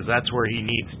role, because that's where he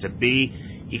needs to be.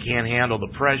 He can't handle the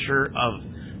pressure of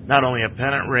not only a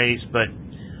pennant race, but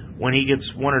when he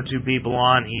gets one or two people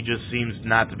on, he just seems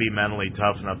not to be mentally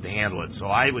tough enough to handle it. So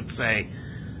I would say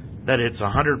that it's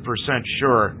 100%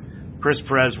 sure Chris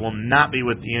Perez will not be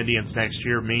with the Indians next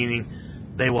year, meaning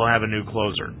they will have a new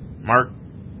closer. Mark?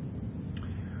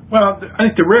 Well, I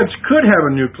think the Reds could have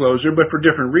a new closer, but for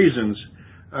different reasons.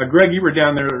 Greg, you were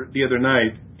down there the other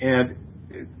night, and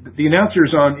the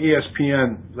announcers on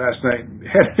ESPN last night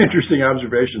had an interesting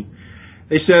observation.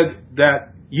 They said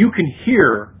that you can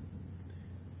hear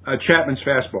Chapman's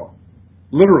fastball.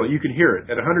 Literally, you can hear it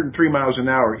at 103 miles an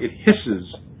hour. It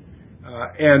hisses.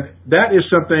 And that is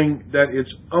something that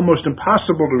it's almost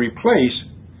impossible to replace.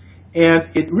 And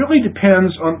it really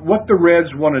depends on what the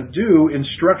Reds want to do in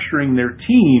structuring their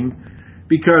team,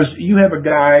 because you have a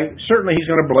guy, certainly he's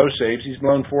going to blow saves. He's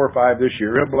blown 4 or 5 this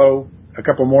year. He'll blow a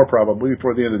couple more probably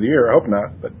before the end of the year. I hope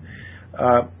not.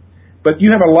 But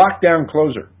you have a lockdown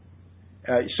closer.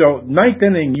 So ninth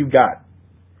inning you got.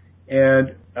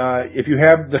 And if you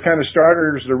have the kind of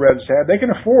starters the Reds have, they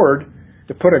can afford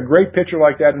to put a great pitcher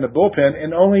like that in the bullpen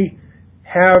and only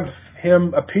have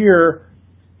him appear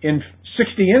in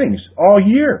 60 innings all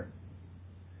year.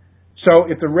 So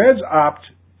if the Reds opt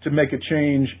to make a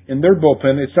change in their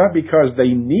bullpen, it's not because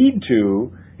they need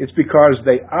to, it's because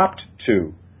they opt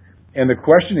to. And the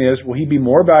question is, will he be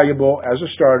more valuable as a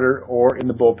starter or in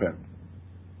the bullpen?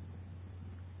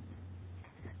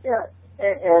 Yeah,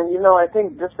 and you know, I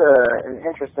think just an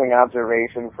interesting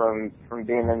observation from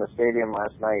being in the stadium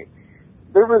last night.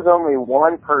 There was only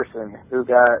one person who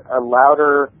got a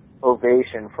louder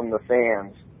ovation from the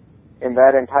fans in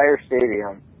that entire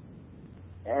stadium,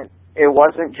 and it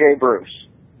wasn't Jay Bruce.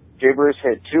 Jay Bruce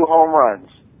hit 2 home runs,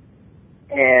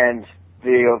 and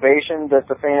the ovation that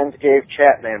the fans gave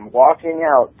Chapman walking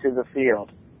out to the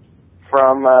field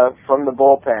from the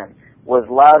bullpen was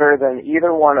louder than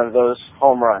either one of those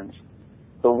home runs.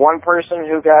 The one person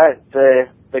who got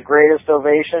the greatest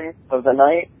ovation of the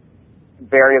night,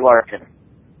 Barry Larkin.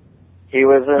 He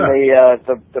was in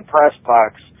the press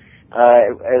box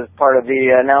as part of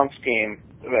the announce team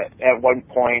at one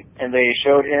point, and they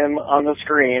showed him on the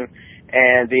screen,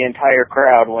 and the entire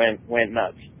crowd went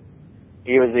nuts.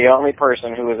 He was the only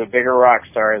person who was a bigger rock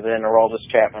star than Aroldis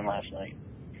Chapman last night.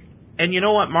 And you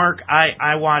know what, Mark?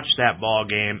 I watched that ball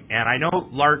game, and I know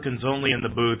Larkin's only in the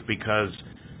booth because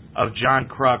of John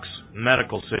Kruk's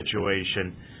medical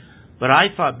situation. But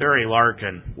I thought Barry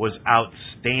Larkin was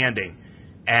outstanding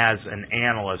as an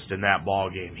analyst in that ball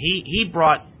game. He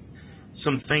brought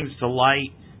some things to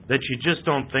light that you just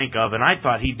don't think of, and I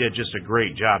thought he did just a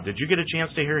great job. Did you get a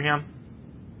chance to hear him?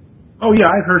 Oh, yeah,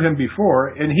 I've heard him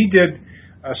before, and he did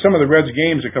some of the Reds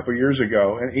games a couple of years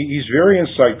ago, and he's very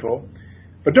insightful.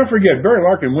 But don't forget, Barry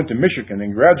Larkin went to Michigan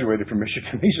and graduated from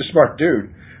Michigan. He's a smart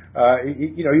dude.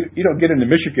 You don't get into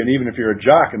Michigan even if you're a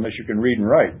jock unless you can read and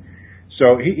write.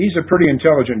 So he's a pretty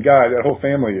intelligent guy. That whole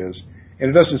family is.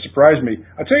 And it doesn't surprise me.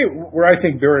 I'll tell you where I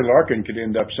think Barry Larkin could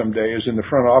end up someday is in the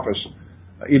front office,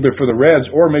 either for the Reds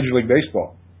or Major League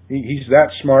Baseball. He's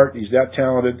that smart. He's that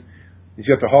talented. He's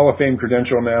got the Hall of Fame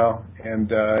credential now, and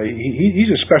he's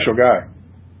a special guy.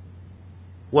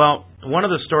 Well, one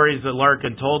of the stories that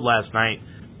Larkin told last night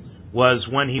was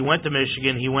when he went to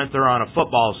Michigan, he went there on a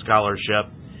football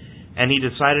scholarship, and he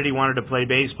decided he wanted to play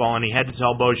baseball, and he had to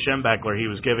tell Bo Schembechler he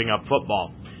was giving up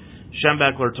football.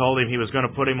 Schembechler told him he was going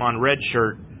to put him on red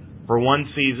shirt for one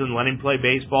season, let him play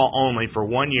baseball only for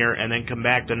 1 year, and then come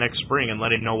back the next spring and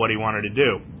let him know what he wanted to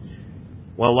do.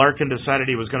 Well, Larkin decided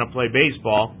he was going to play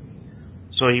baseball,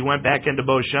 so he went back into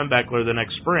Bo Schembechler the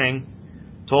next spring,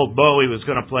 told Bo he was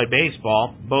going to play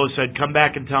baseball. Bo said, "Come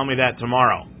back and tell me that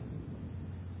tomorrow."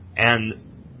 And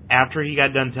after he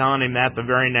got done telling him that the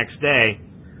very next day,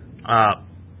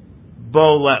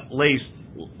 Bo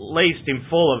laced him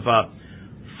full of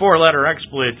 4-letter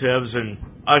expletives and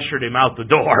ushered him out the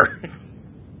door.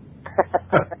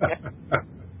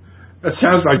 That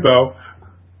sounds like Bo.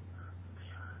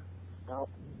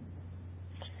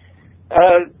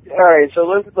 All right, so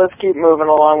let's keep moving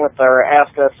along with our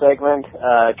Ask Us segment.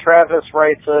 Travis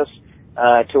writes us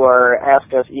to our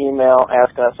Ask Us email,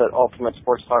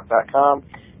 askus@ultimatesportstalk.com.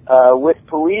 With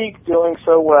Puig doing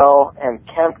so well and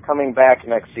Kemp coming back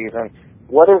next season,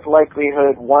 what is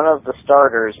likelihood one of the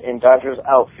starters in Dodgers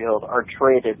outfield are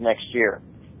traded next year?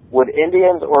 Would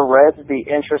Indians or Reds be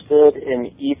interested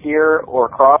in Ethier or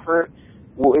Crawford?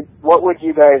 What would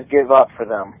you guys give up for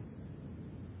them?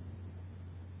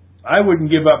 I wouldn't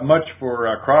give up much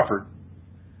for Crawford.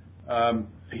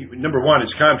 Number one,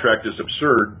 his contract is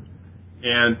absurd.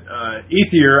 And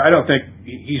Ethier, I don't think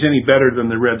he's any better than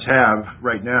the Reds have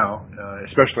right now,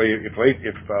 especially if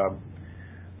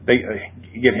they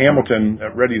get Hamilton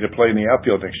ready to play in the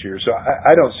outfield next year. So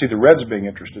I don't see the Reds being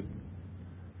interested.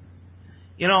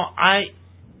 You know, I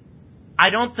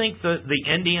don't think the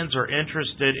Indians are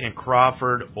interested in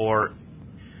Crawford, or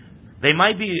they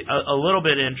might be a little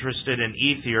bit interested in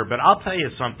Ethier, but I'll tell you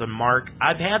something, Mark.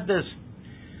 I've had this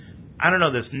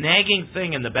nagging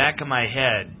thing in the back of my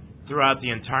head throughout the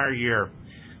entire year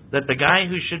that the guy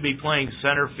who should be playing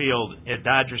center field at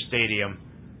Dodger Stadium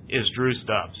is Drew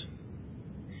Stubbs.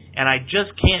 And I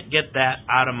just can't get that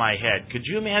out of my head. Could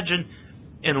you imagine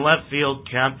in left field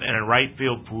Kemp and in right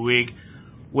field Puig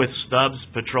with Stubbs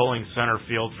patrolling center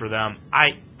field for them?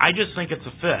 I just think it's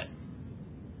a fit.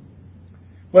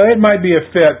 Well, it might be a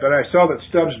fit, but I saw that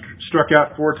Stubbs struck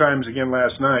out 4 times again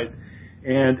last night.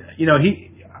 And,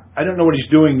 I don't know what he's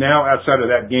doing now outside of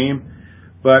that game,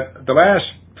 but the last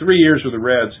 3 years with the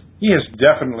Reds, he has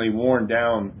definitely worn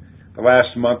down the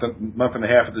last month and a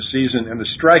half of the season, and the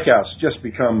strikeouts just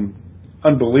become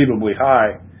unbelievably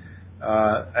high.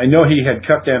 I know he had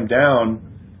cut them down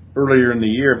earlier in the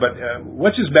year, but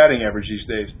what's his batting average these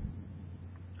days?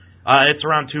 It's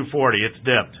around 240. It's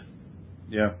dipped.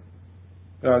 Yeah.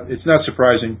 It's not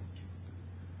surprising.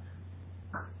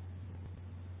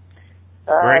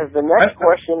 The next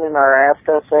question in our Ask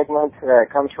Us segment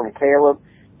comes from Caleb.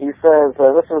 He says,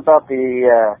 this is about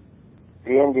the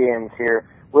Indians here.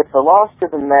 With the loss to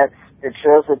the Mets, it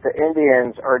shows that the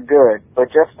Indians are good, but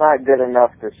just not good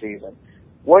enough this season.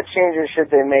 What changes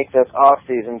should they make this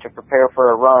offseason to prepare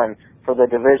for a run for the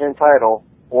division title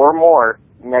or more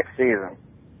next season?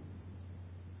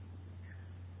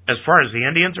 As far as the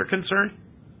Indians are concerned?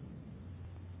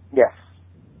 Yes.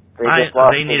 They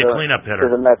need a cleanup hitter.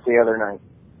 To the Mets the other night.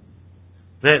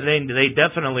 They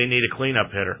definitely need a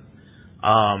cleanup hitter.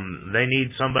 They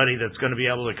need somebody that's going to be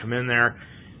able to come in there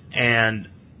and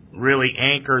really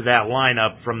anchor that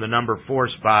lineup from the number 4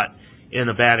 spot in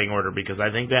the batting order, because I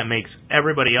think that makes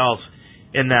everybody else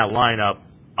in that lineup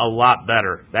a lot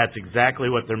better. That's exactly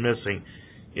what they're missing,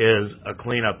 is a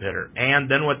cleanup hitter. And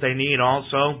then what they need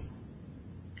also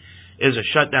is a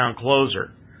shutdown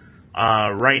closer.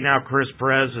 Right now, Chris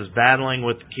Perez is battling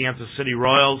with the Kansas City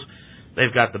Royals.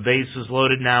 They've got the bases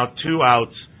loaded now, 2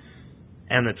 outs,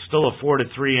 and it's still a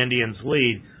 4-3 Indians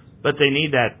lead. But they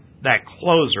need that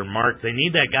closer, Mark. They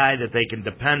need that guy that they can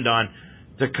depend on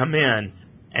to come in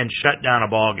and shut down a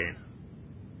ball game.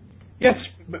 Yes,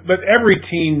 but every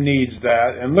team needs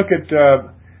that. And look at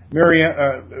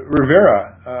Mariano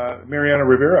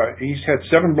Rivera. He's had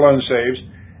 7 blown saves,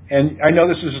 and I know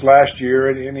this is his last year,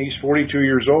 and he's 42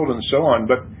 years old and so on.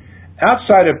 But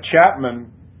outside of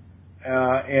Chapman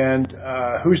and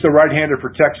who's the right-hander for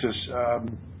Texas?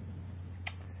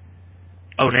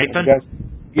 Nathan?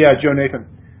 Yeah, Joe Nathan.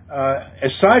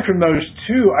 Aside from those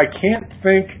two, I can't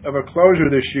think of a closer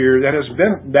this year that has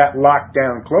been that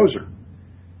lockdown closer.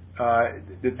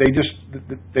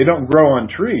 They don't grow on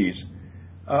trees.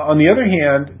 On the other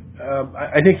hand,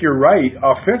 I think you're right.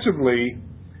 Offensively,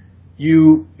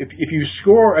 if you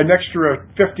score an extra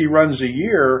 50 runs a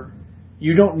year,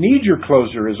 you don't need your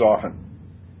closer as often.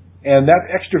 And that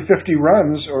extra 50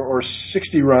 runs or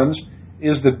 60 runs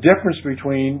is the difference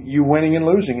between you winning and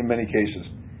losing in many cases.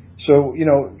 So,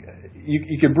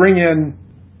 you could bring in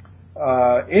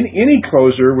any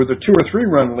closer with a 2 or 3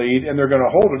 run lead, and they're going to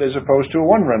hold it as opposed to a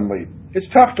 1 run lead. It's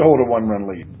tough to hold a 1 run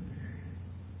lead.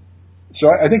 So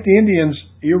I think the Indians,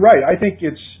 you're right. I think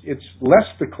it's less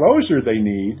the closer they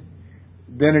need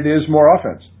than it is more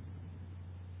offense.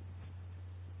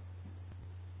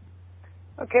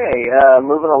 Okay,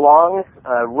 moving along.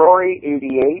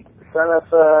 Rory88 sent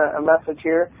us a message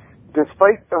here.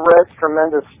 Despite the Reds'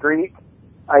 tremendous streak,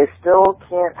 I still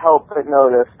can't help but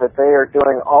notice that they are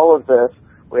doing all of this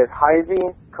with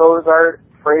Heisey, Cozart,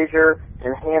 Frazier,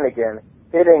 and Hannigan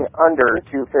hitting under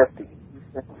 250.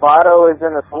 Votto is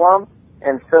in a slump,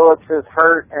 and Phillips is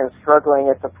hurt and struggling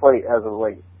at the plate as of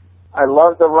late. I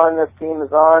love the run this team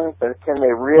is on, but can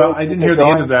they really? Well, I didn't hear the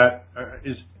end of that,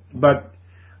 but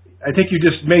I think you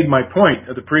just made my point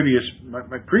of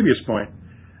my previous point.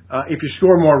 If you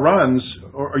score more runs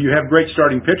or you have great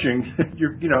starting pitching,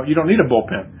 you don't need a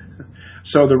bullpen.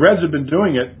 So the Reds have been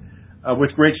doing it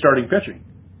with great starting pitching,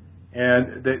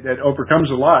 and that overcomes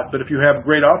a lot. But if you have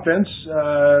great offense,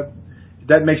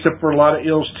 that makes up for a lot of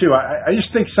ills too. I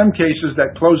just think some cases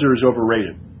that closer is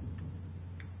overrated.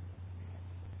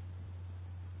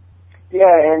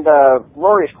 Yeah, and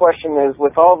Rory's question is,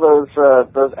 with all those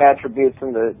attributes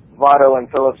and the Votto and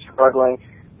Phillips struggling,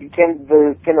 can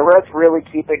the Reds really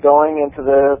keep it going into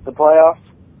the playoffs?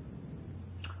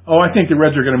 Oh, I think the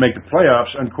Reds are going to make the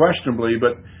playoffs unquestionably,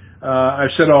 but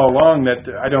I've said all along that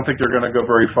I don't think they're going to go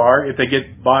very far. If they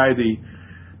get by the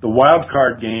wild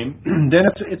card game, then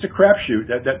it's a crapshoot.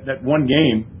 That one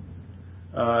game,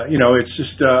 it's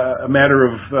just a matter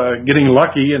of getting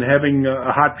lucky and having a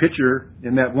hot pitcher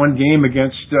in that one game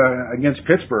against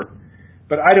Pittsburgh.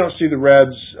 But I don't see the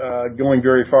Reds going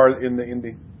very far in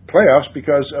the playoffs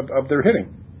because of their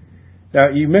hitting. Now,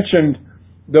 you mentioned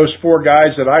those 4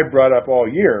 guys that I brought up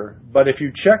all year, but if you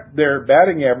check their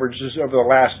batting averages over the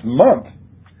last month,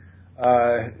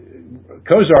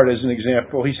 Cozart is an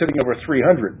example. He's hitting over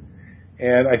 300.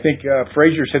 And I think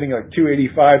Frazier's hitting like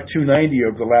 285,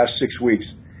 290 over the last 6 weeks.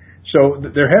 So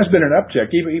there has been an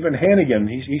uptick. Even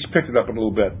Hannigan, he's picked it up a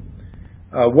little bit.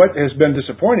 What has been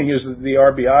disappointing is the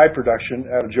RBI production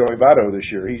out of Joey Votto this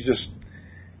year. He's just,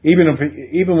 even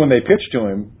when they pitch to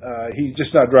him, he's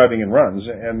just not driving in runs.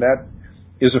 And that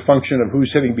is a function of who's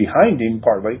hitting behind him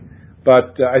partly.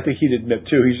 But I think he'd admit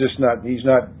too, he's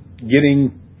not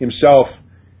getting himself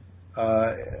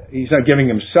he's not giving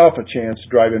himself a chance to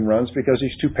drive in runs because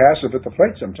he's too passive at the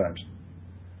plate sometimes.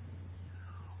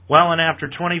 Well, and after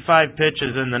 25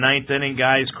 pitches in the 9th inning,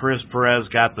 guys, Chris Perez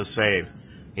got the save.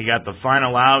 He got the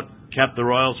final out, kept the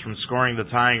Royals from scoring the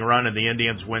tying run, and the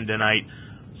Indians win tonight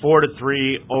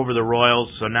 4-3 over the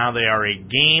Royals. So now they are a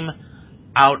game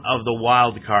out of the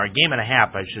wild card. Game and a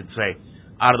half, I should say,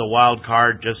 out of the wild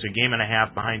card, just a game and a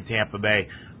half behind Tampa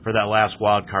Bay for that last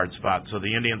wild card spot. So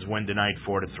the Indians win tonight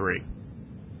 4-3.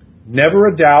 Never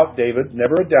a doubt, David,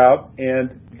 never a doubt. And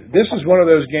this is one of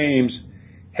those games,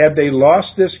 had they lost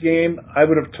this game, I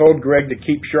would have told Greg to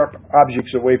keep sharp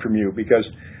objects away from you because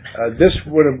this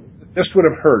would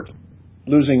have hurt,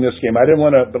 losing this game. I didn't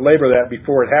want to belabor that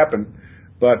before it happened,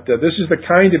 but this is the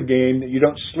kind of game that you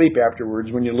don't sleep afterwards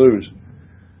when you lose.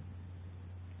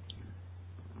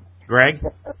 Greg?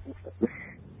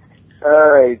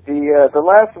 All right. The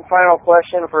last and final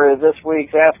question for this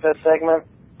week's Ask Us segment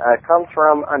comes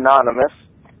from Anonymous.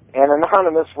 And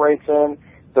Anonymous writes in,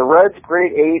 the Reds'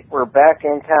 Great 8 were back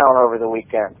in town over the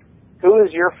weekend. Who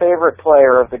is your favorite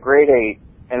player of the Great 8,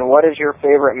 and what is your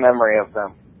favorite memory of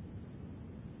them?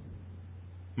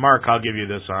 Mark, I'll give you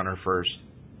this honor first.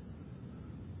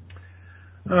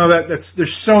 Oh,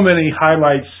 there's so many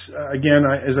highlights. Again,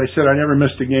 as I said, I never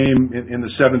missed a game in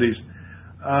the 70s.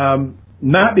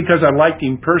 Not because I liked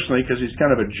him personally, because he's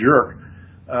kind of a jerk,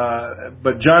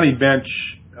 but Johnny Bench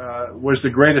was the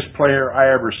greatest player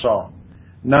I ever saw.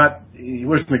 He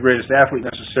wasn't the greatest athlete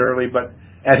necessarily, but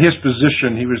at his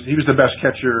position, he was the best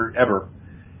catcher ever.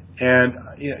 And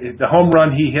the home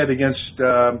run he hit against,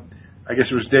 I guess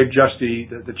it was Dave Justy,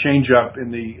 the changeup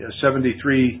in the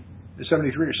 72.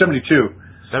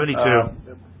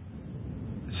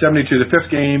 72, the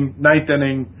fifth game, ninth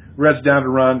inning, Reds down to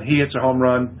run. He hits a home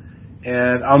run,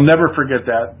 and I'll never forget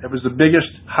that. It was the biggest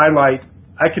highlight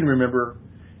I can remember.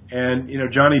 And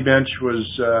Johnny Bench he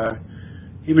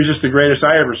was just the greatest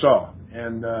I ever saw.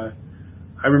 And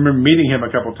I remember meeting him a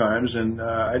couple times, and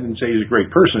I didn't say he's a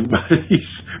great person, but he's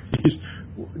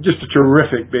just a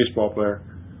terrific baseball player.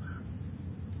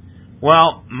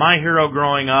 Well, my hero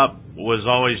growing up was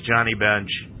always Johnny Bench.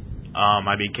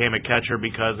 I became a catcher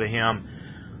because of him.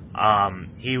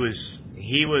 He was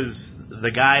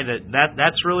the guy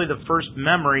that's really the first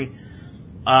memory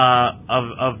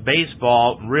of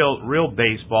baseball, real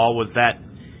baseball, was that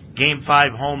Game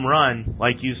 5 home run,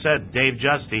 like you said, Dave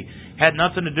Justy. Had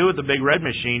nothing to do with the Big Red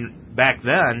Machine back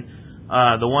then.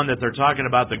 The one that they're talking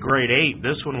about, the Great 8,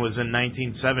 this one was in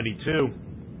 1972.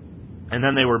 And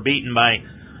then they were beaten by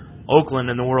Oakland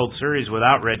in the World Series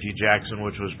without Reggie Jackson,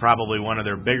 which was probably one of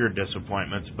their bigger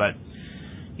disappointments. But,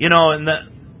 and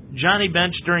Johnny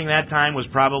Bench during that time was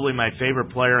probably my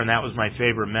favorite player, and that was my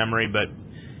favorite memory. But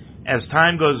as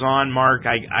time goes on, Mark,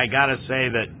 I got to say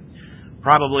that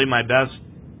probably my best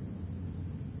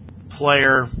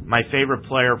player, my favorite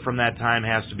player from that time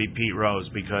has to be Pete Rose,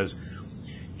 because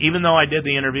even though I did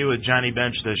the interview with Johnny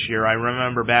Bench this year, I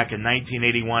remember back in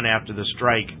 1981 after the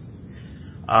strike,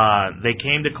 they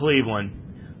came to Cleveland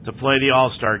to play the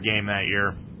All-Star game that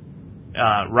year,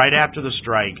 right after the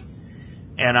strike,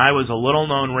 and I was a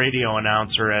little-known radio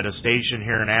announcer at a station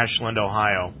here in Ashland,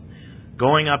 Ohio,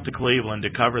 going up to Cleveland to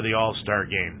cover the All-Star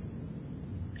game.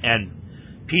 And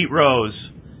Pete Rose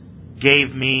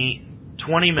gave me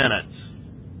 20 minutes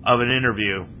of an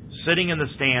interview sitting in the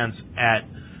stands at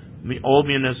Old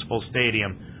Municipal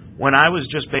Stadium when I was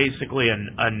just basically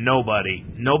a nobody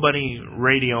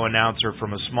radio announcer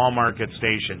from a small market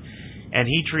station, and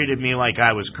he treated me like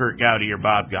I was Kurt Gowdy or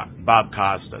Bob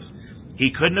Costas. He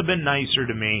couldn't have been nicer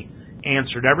to me,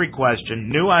 answered every question,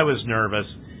 knew I was nervous,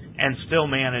 and still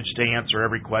managed to answer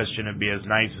every question and be as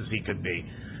nice as he could be.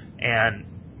 And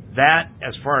that,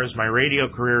 as far as my radio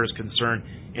career is concerned,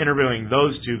 interviewing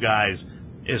those two guys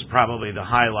is probably the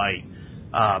highlight.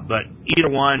 But either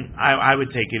one, I would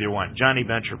take either one, Johnny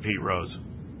Bench or Pete Rose.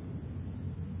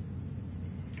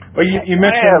 Well, you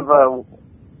mentioned... Go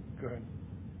ahead.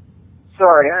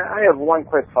 Sorry, I have one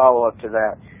quick follow-up to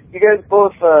that. You guys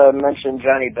both mentioned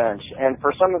Johnny Bench, and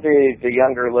for some of the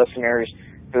younger listeners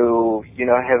who,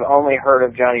 have only heard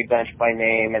of Johnny Bench by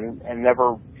name and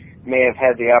never may have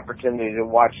had the opportunity to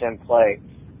watch him play,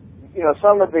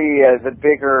 some of the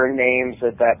bigger names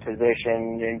at that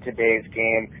position in today's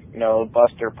game,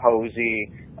 Buster Posey,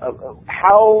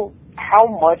 how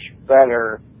much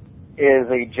better is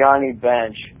a Johnny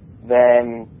Bench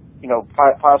than,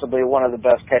 possibly one of the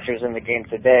best catchers in the game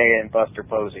today in Buster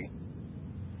Posey?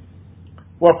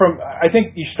 Well, I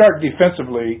think you start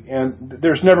defensively, and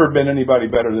there's never been anybody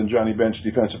better than Johnny Bench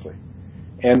defensively.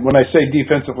 And when I say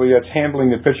defensively, that's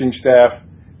handling the pitching staff,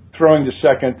 throwing to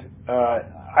second.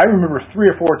 I remember 3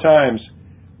 or 4 times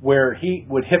where he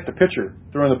would hit the pitcher,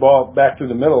 throwing the ball back through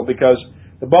the middle, because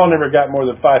the ball never got more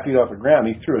than 5 feet off the ground.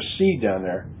 He threw a seed down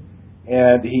there,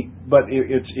 but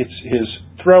it's his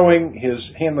throwing, his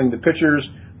handling the pitchers,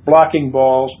 blocking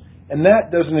balls, and that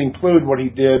doesn't include what he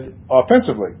did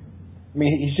offensively. I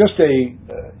mean, he's just a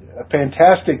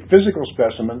fantastic physical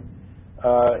specimen,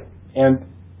 and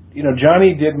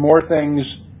Johnny did more things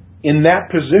in that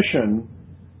position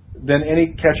than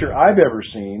any catcher I've ever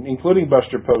seen, including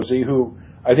Buster Posey, who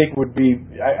I think would be,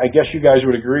 I guess you guys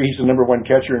would agree, he's the number 1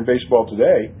 catcher in baseball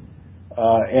today.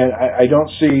 And I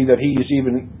don't see that he's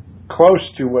even close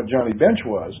to what Johnny Bench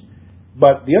was.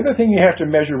 But the other thing you have to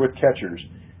measure with catchers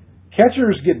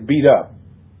get beat up,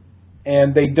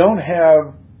 and they don't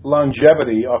have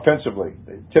longevity offensively,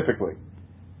 typically.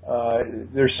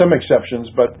 There's some exceptions,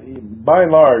 but by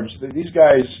and large, these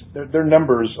guys, their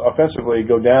numbers offensively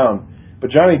go down. But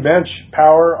Johnny Bench,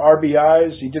 power,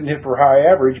 RBIs, he didn't hit for high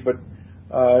average, but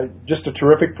just a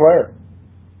terrific player.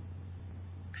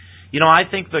 I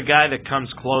think the guy that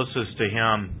comes closest to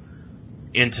him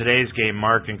in today's game,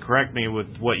 Mark, and correct me with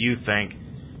what you think,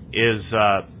 is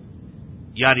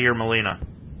Yadier Molina.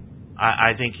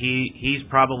 I think he's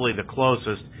probably the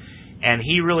closest, and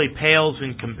he really pales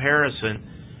in comparison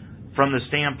from the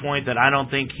standpoint that I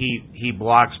don't think he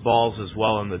blocks balls as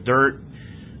well in the dirt.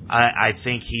 I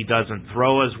think he doesn't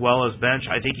throw as well as Bench.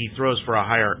 I think he throws for a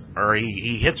higher, or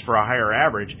he hits for a higher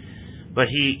average, but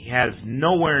he has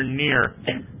nowhere near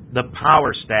the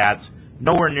power stats,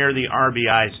 nowhere near the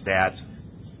RBI stats.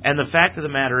 And the fact of the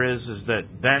matter is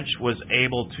that Bench was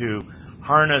able to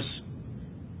harness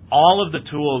all of the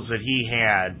tools that he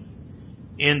had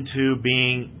into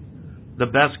being the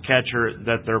best catcher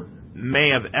that there may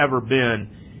have ever been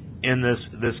in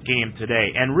this game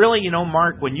today. And really,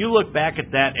 Mark, when you look back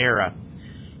at that era,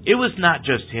 it was not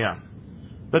just him.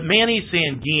 But Manny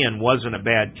Sanguillen wasn't a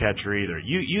bad catcher either.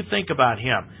 You think about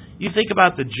him. You think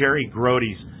about the Jerry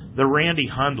Grotes, the Randy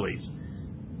Hundleys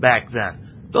back then.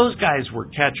 Those guys were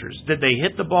catchers. Did they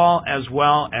hit the ball as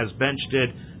well as Bench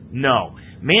did? No.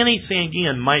 Manny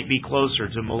Sanguillen might be closer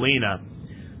to Molina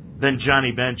than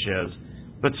Johnny Bench is,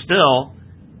 but still,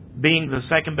 being the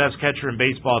second best catcher in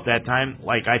baseball at that time,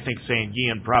 like I think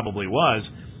Sanguillen probably was,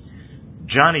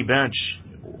 Johnny Bench,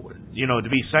 to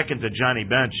be second to Johnny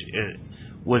Bench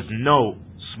was no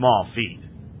small feat.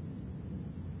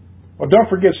 Well, don't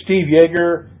forget Steve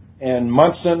Yeager and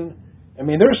Munson. I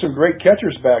mean, there were some great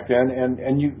catchers back then,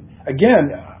 and you,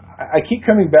 again, I keep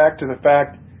coming back to the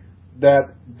fact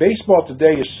that baseball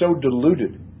today is so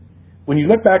diluted. When you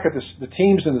look back at the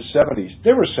teams in the 70s,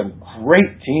 there were some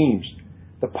great teams.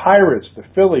 The Pirates, the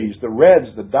Phillies, the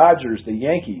Reds, the Dodgers, the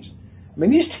Yankees. I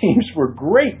mean, these teams were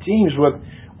great teams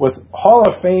with Hall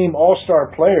of Fame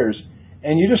all-star players,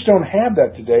 and you just don't have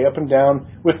that today up and down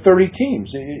with 30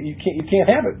 teams. You can't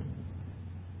have it.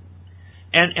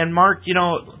 And Mark,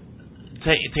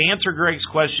 to answer Greg's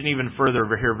question even further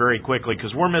over here very quickly,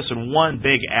 because we're missing one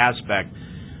big aspect,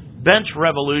 Bench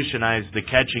revolutionized the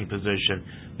catching position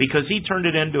because he turned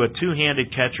it into a two-handed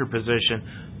catcher position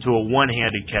to a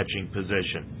one-handed catching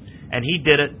position. And he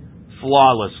did it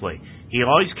flawlessly. He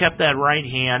always kept that right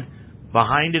hand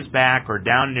behind his back or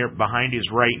down near behind his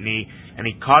right knee, and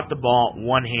he caught the ball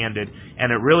one-handed,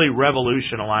 and it really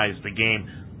revolutionized the game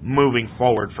moving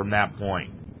forward from that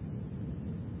point.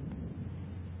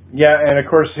 Yeah, and of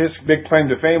course his big claim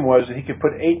to fame was that he could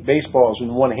put 8 baseballs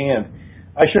in one hand.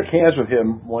 I shook hands with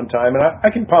him one time, and I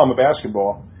can palm a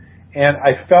basketball, and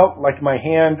I felt like my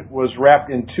hand was wrapped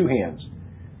in 2 hands.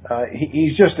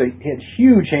 He had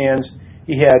huge hands.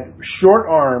 He had short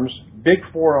arms, big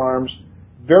forearms,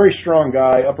 very strong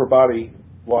guy, upper body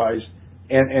wise,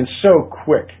 and so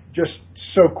quick, just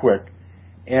so quick.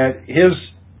 And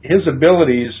his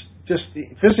abilities, just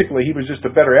physically, he was just a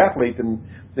better athlete than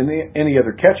any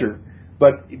other catcher.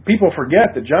 But people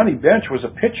forget that Johnny Bench was a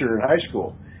pitcher in high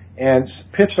school and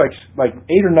pitched like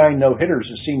 8 or 9 no-hitters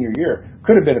his senior year.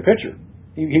 Could have been a pitcher.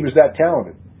 He was that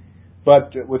talented.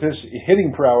 But with his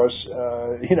hitting prowess,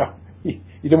 you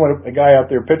didn't want a guy out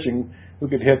there pitching who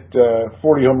could hit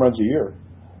 40 home runs a year.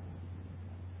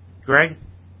 Greg?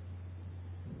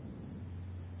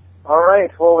 All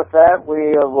right. Well, with that,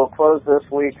 we will close this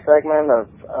week's segment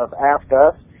of Ask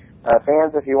Us.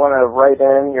 Fans, if you want to write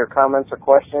in your comments or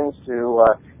questions to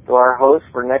our host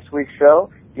for next week's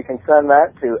show, you can send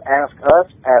that to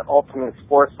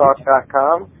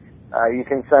askus@ultimatesportstalk.com. You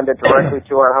can send it directly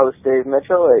to our host, Dave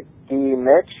Mitchell, at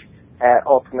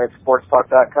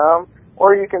dmitch@ultimatesportstalk.com,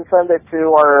 or you can send it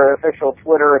to our official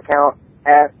Twitter account,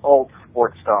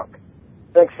 @ultsportstalk.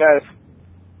 Thanks, guys.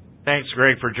 Thanks,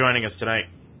 Greg, for joining us tonight.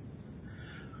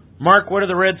 Mark, what do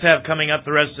the Reds have coming up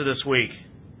the rest of this week?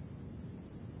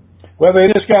 Well, they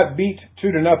just got beat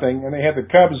 2-0, and they have the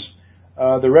Cubs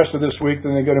the rest of this week.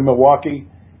 Then they go to Milwaukee,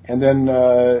 and then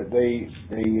they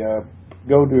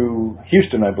go to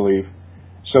Houston, I believe.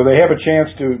 So they have a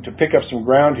chance to pick up some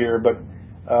ground here. But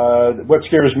what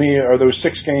scares me are those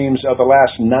 6 games of the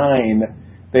last 9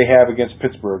 they have against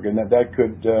Pittsburgh, and that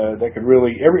could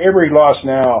really every loss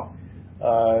now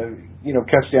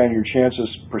cuts down your chances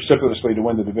precipitously to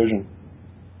win the division.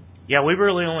 Yeah, we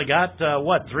really only got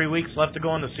 3 weeks left to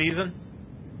go in the season.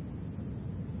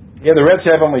 Yeah, the Reds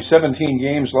have only 17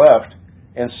 games left,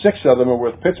 and 6 of them are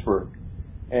with Pittsburgh.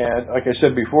 And like I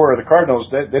said before, the Cardinals,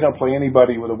 they don't play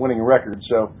anybody with a winning record.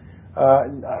 So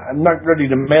I'm not ready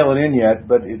to mail it in yet,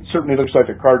 but it certainly looks like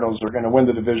the Cardinals are going to win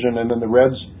the division, and then the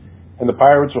Reds and the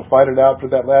Pirates will fight it out for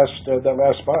that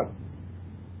last spot.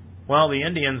 Well, the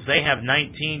Indians, they have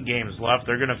 19 games left.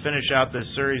 They're going to finish out this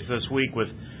series this week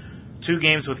with 2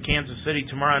 games with Kansas City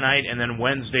tomorrow night and then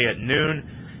Wednesday at noon.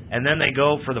 And then they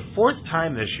go for the 4th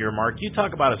time this year, Mark. You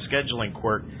talk about a scheduling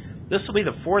quirk. This will be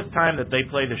the 4th time that they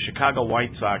play the Chicago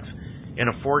White Sox in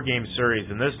a 4-game series,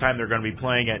 and this time they're going to be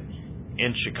playing it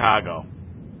in Chicago.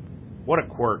 What a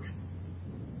quirk.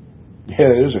 Yeah,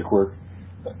 it is a quirk.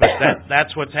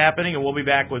 That's what's happening, and we'll be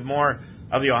back with more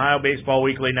of the Ohio Baseball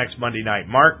Weekly next Monday night.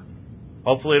 Mark,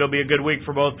 hopefully it'll be a good week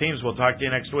for both teams. We'll talk to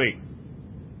you next week.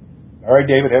 All right,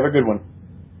 David, have a good one.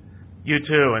 You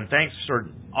too, and thanks for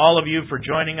all of you for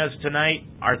joining us tonight.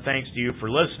 Our thanks to you for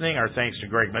listening. Our thanks to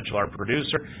Greg Mitchell, our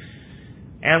producer.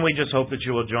 And we just hope that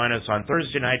you will join us on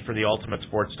Thursday night for the Ultimate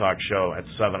Sports Talk Show at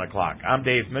 7 o'clock. I'm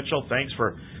Dave Mitchell. Thanks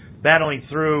for battling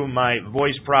through my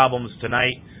voice problems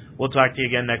tonight. We'll talk to you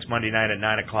again next Monday night at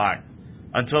 9 o'clock.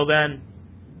 Until then,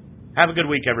 have a good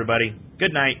week, everybody.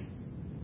 Good night.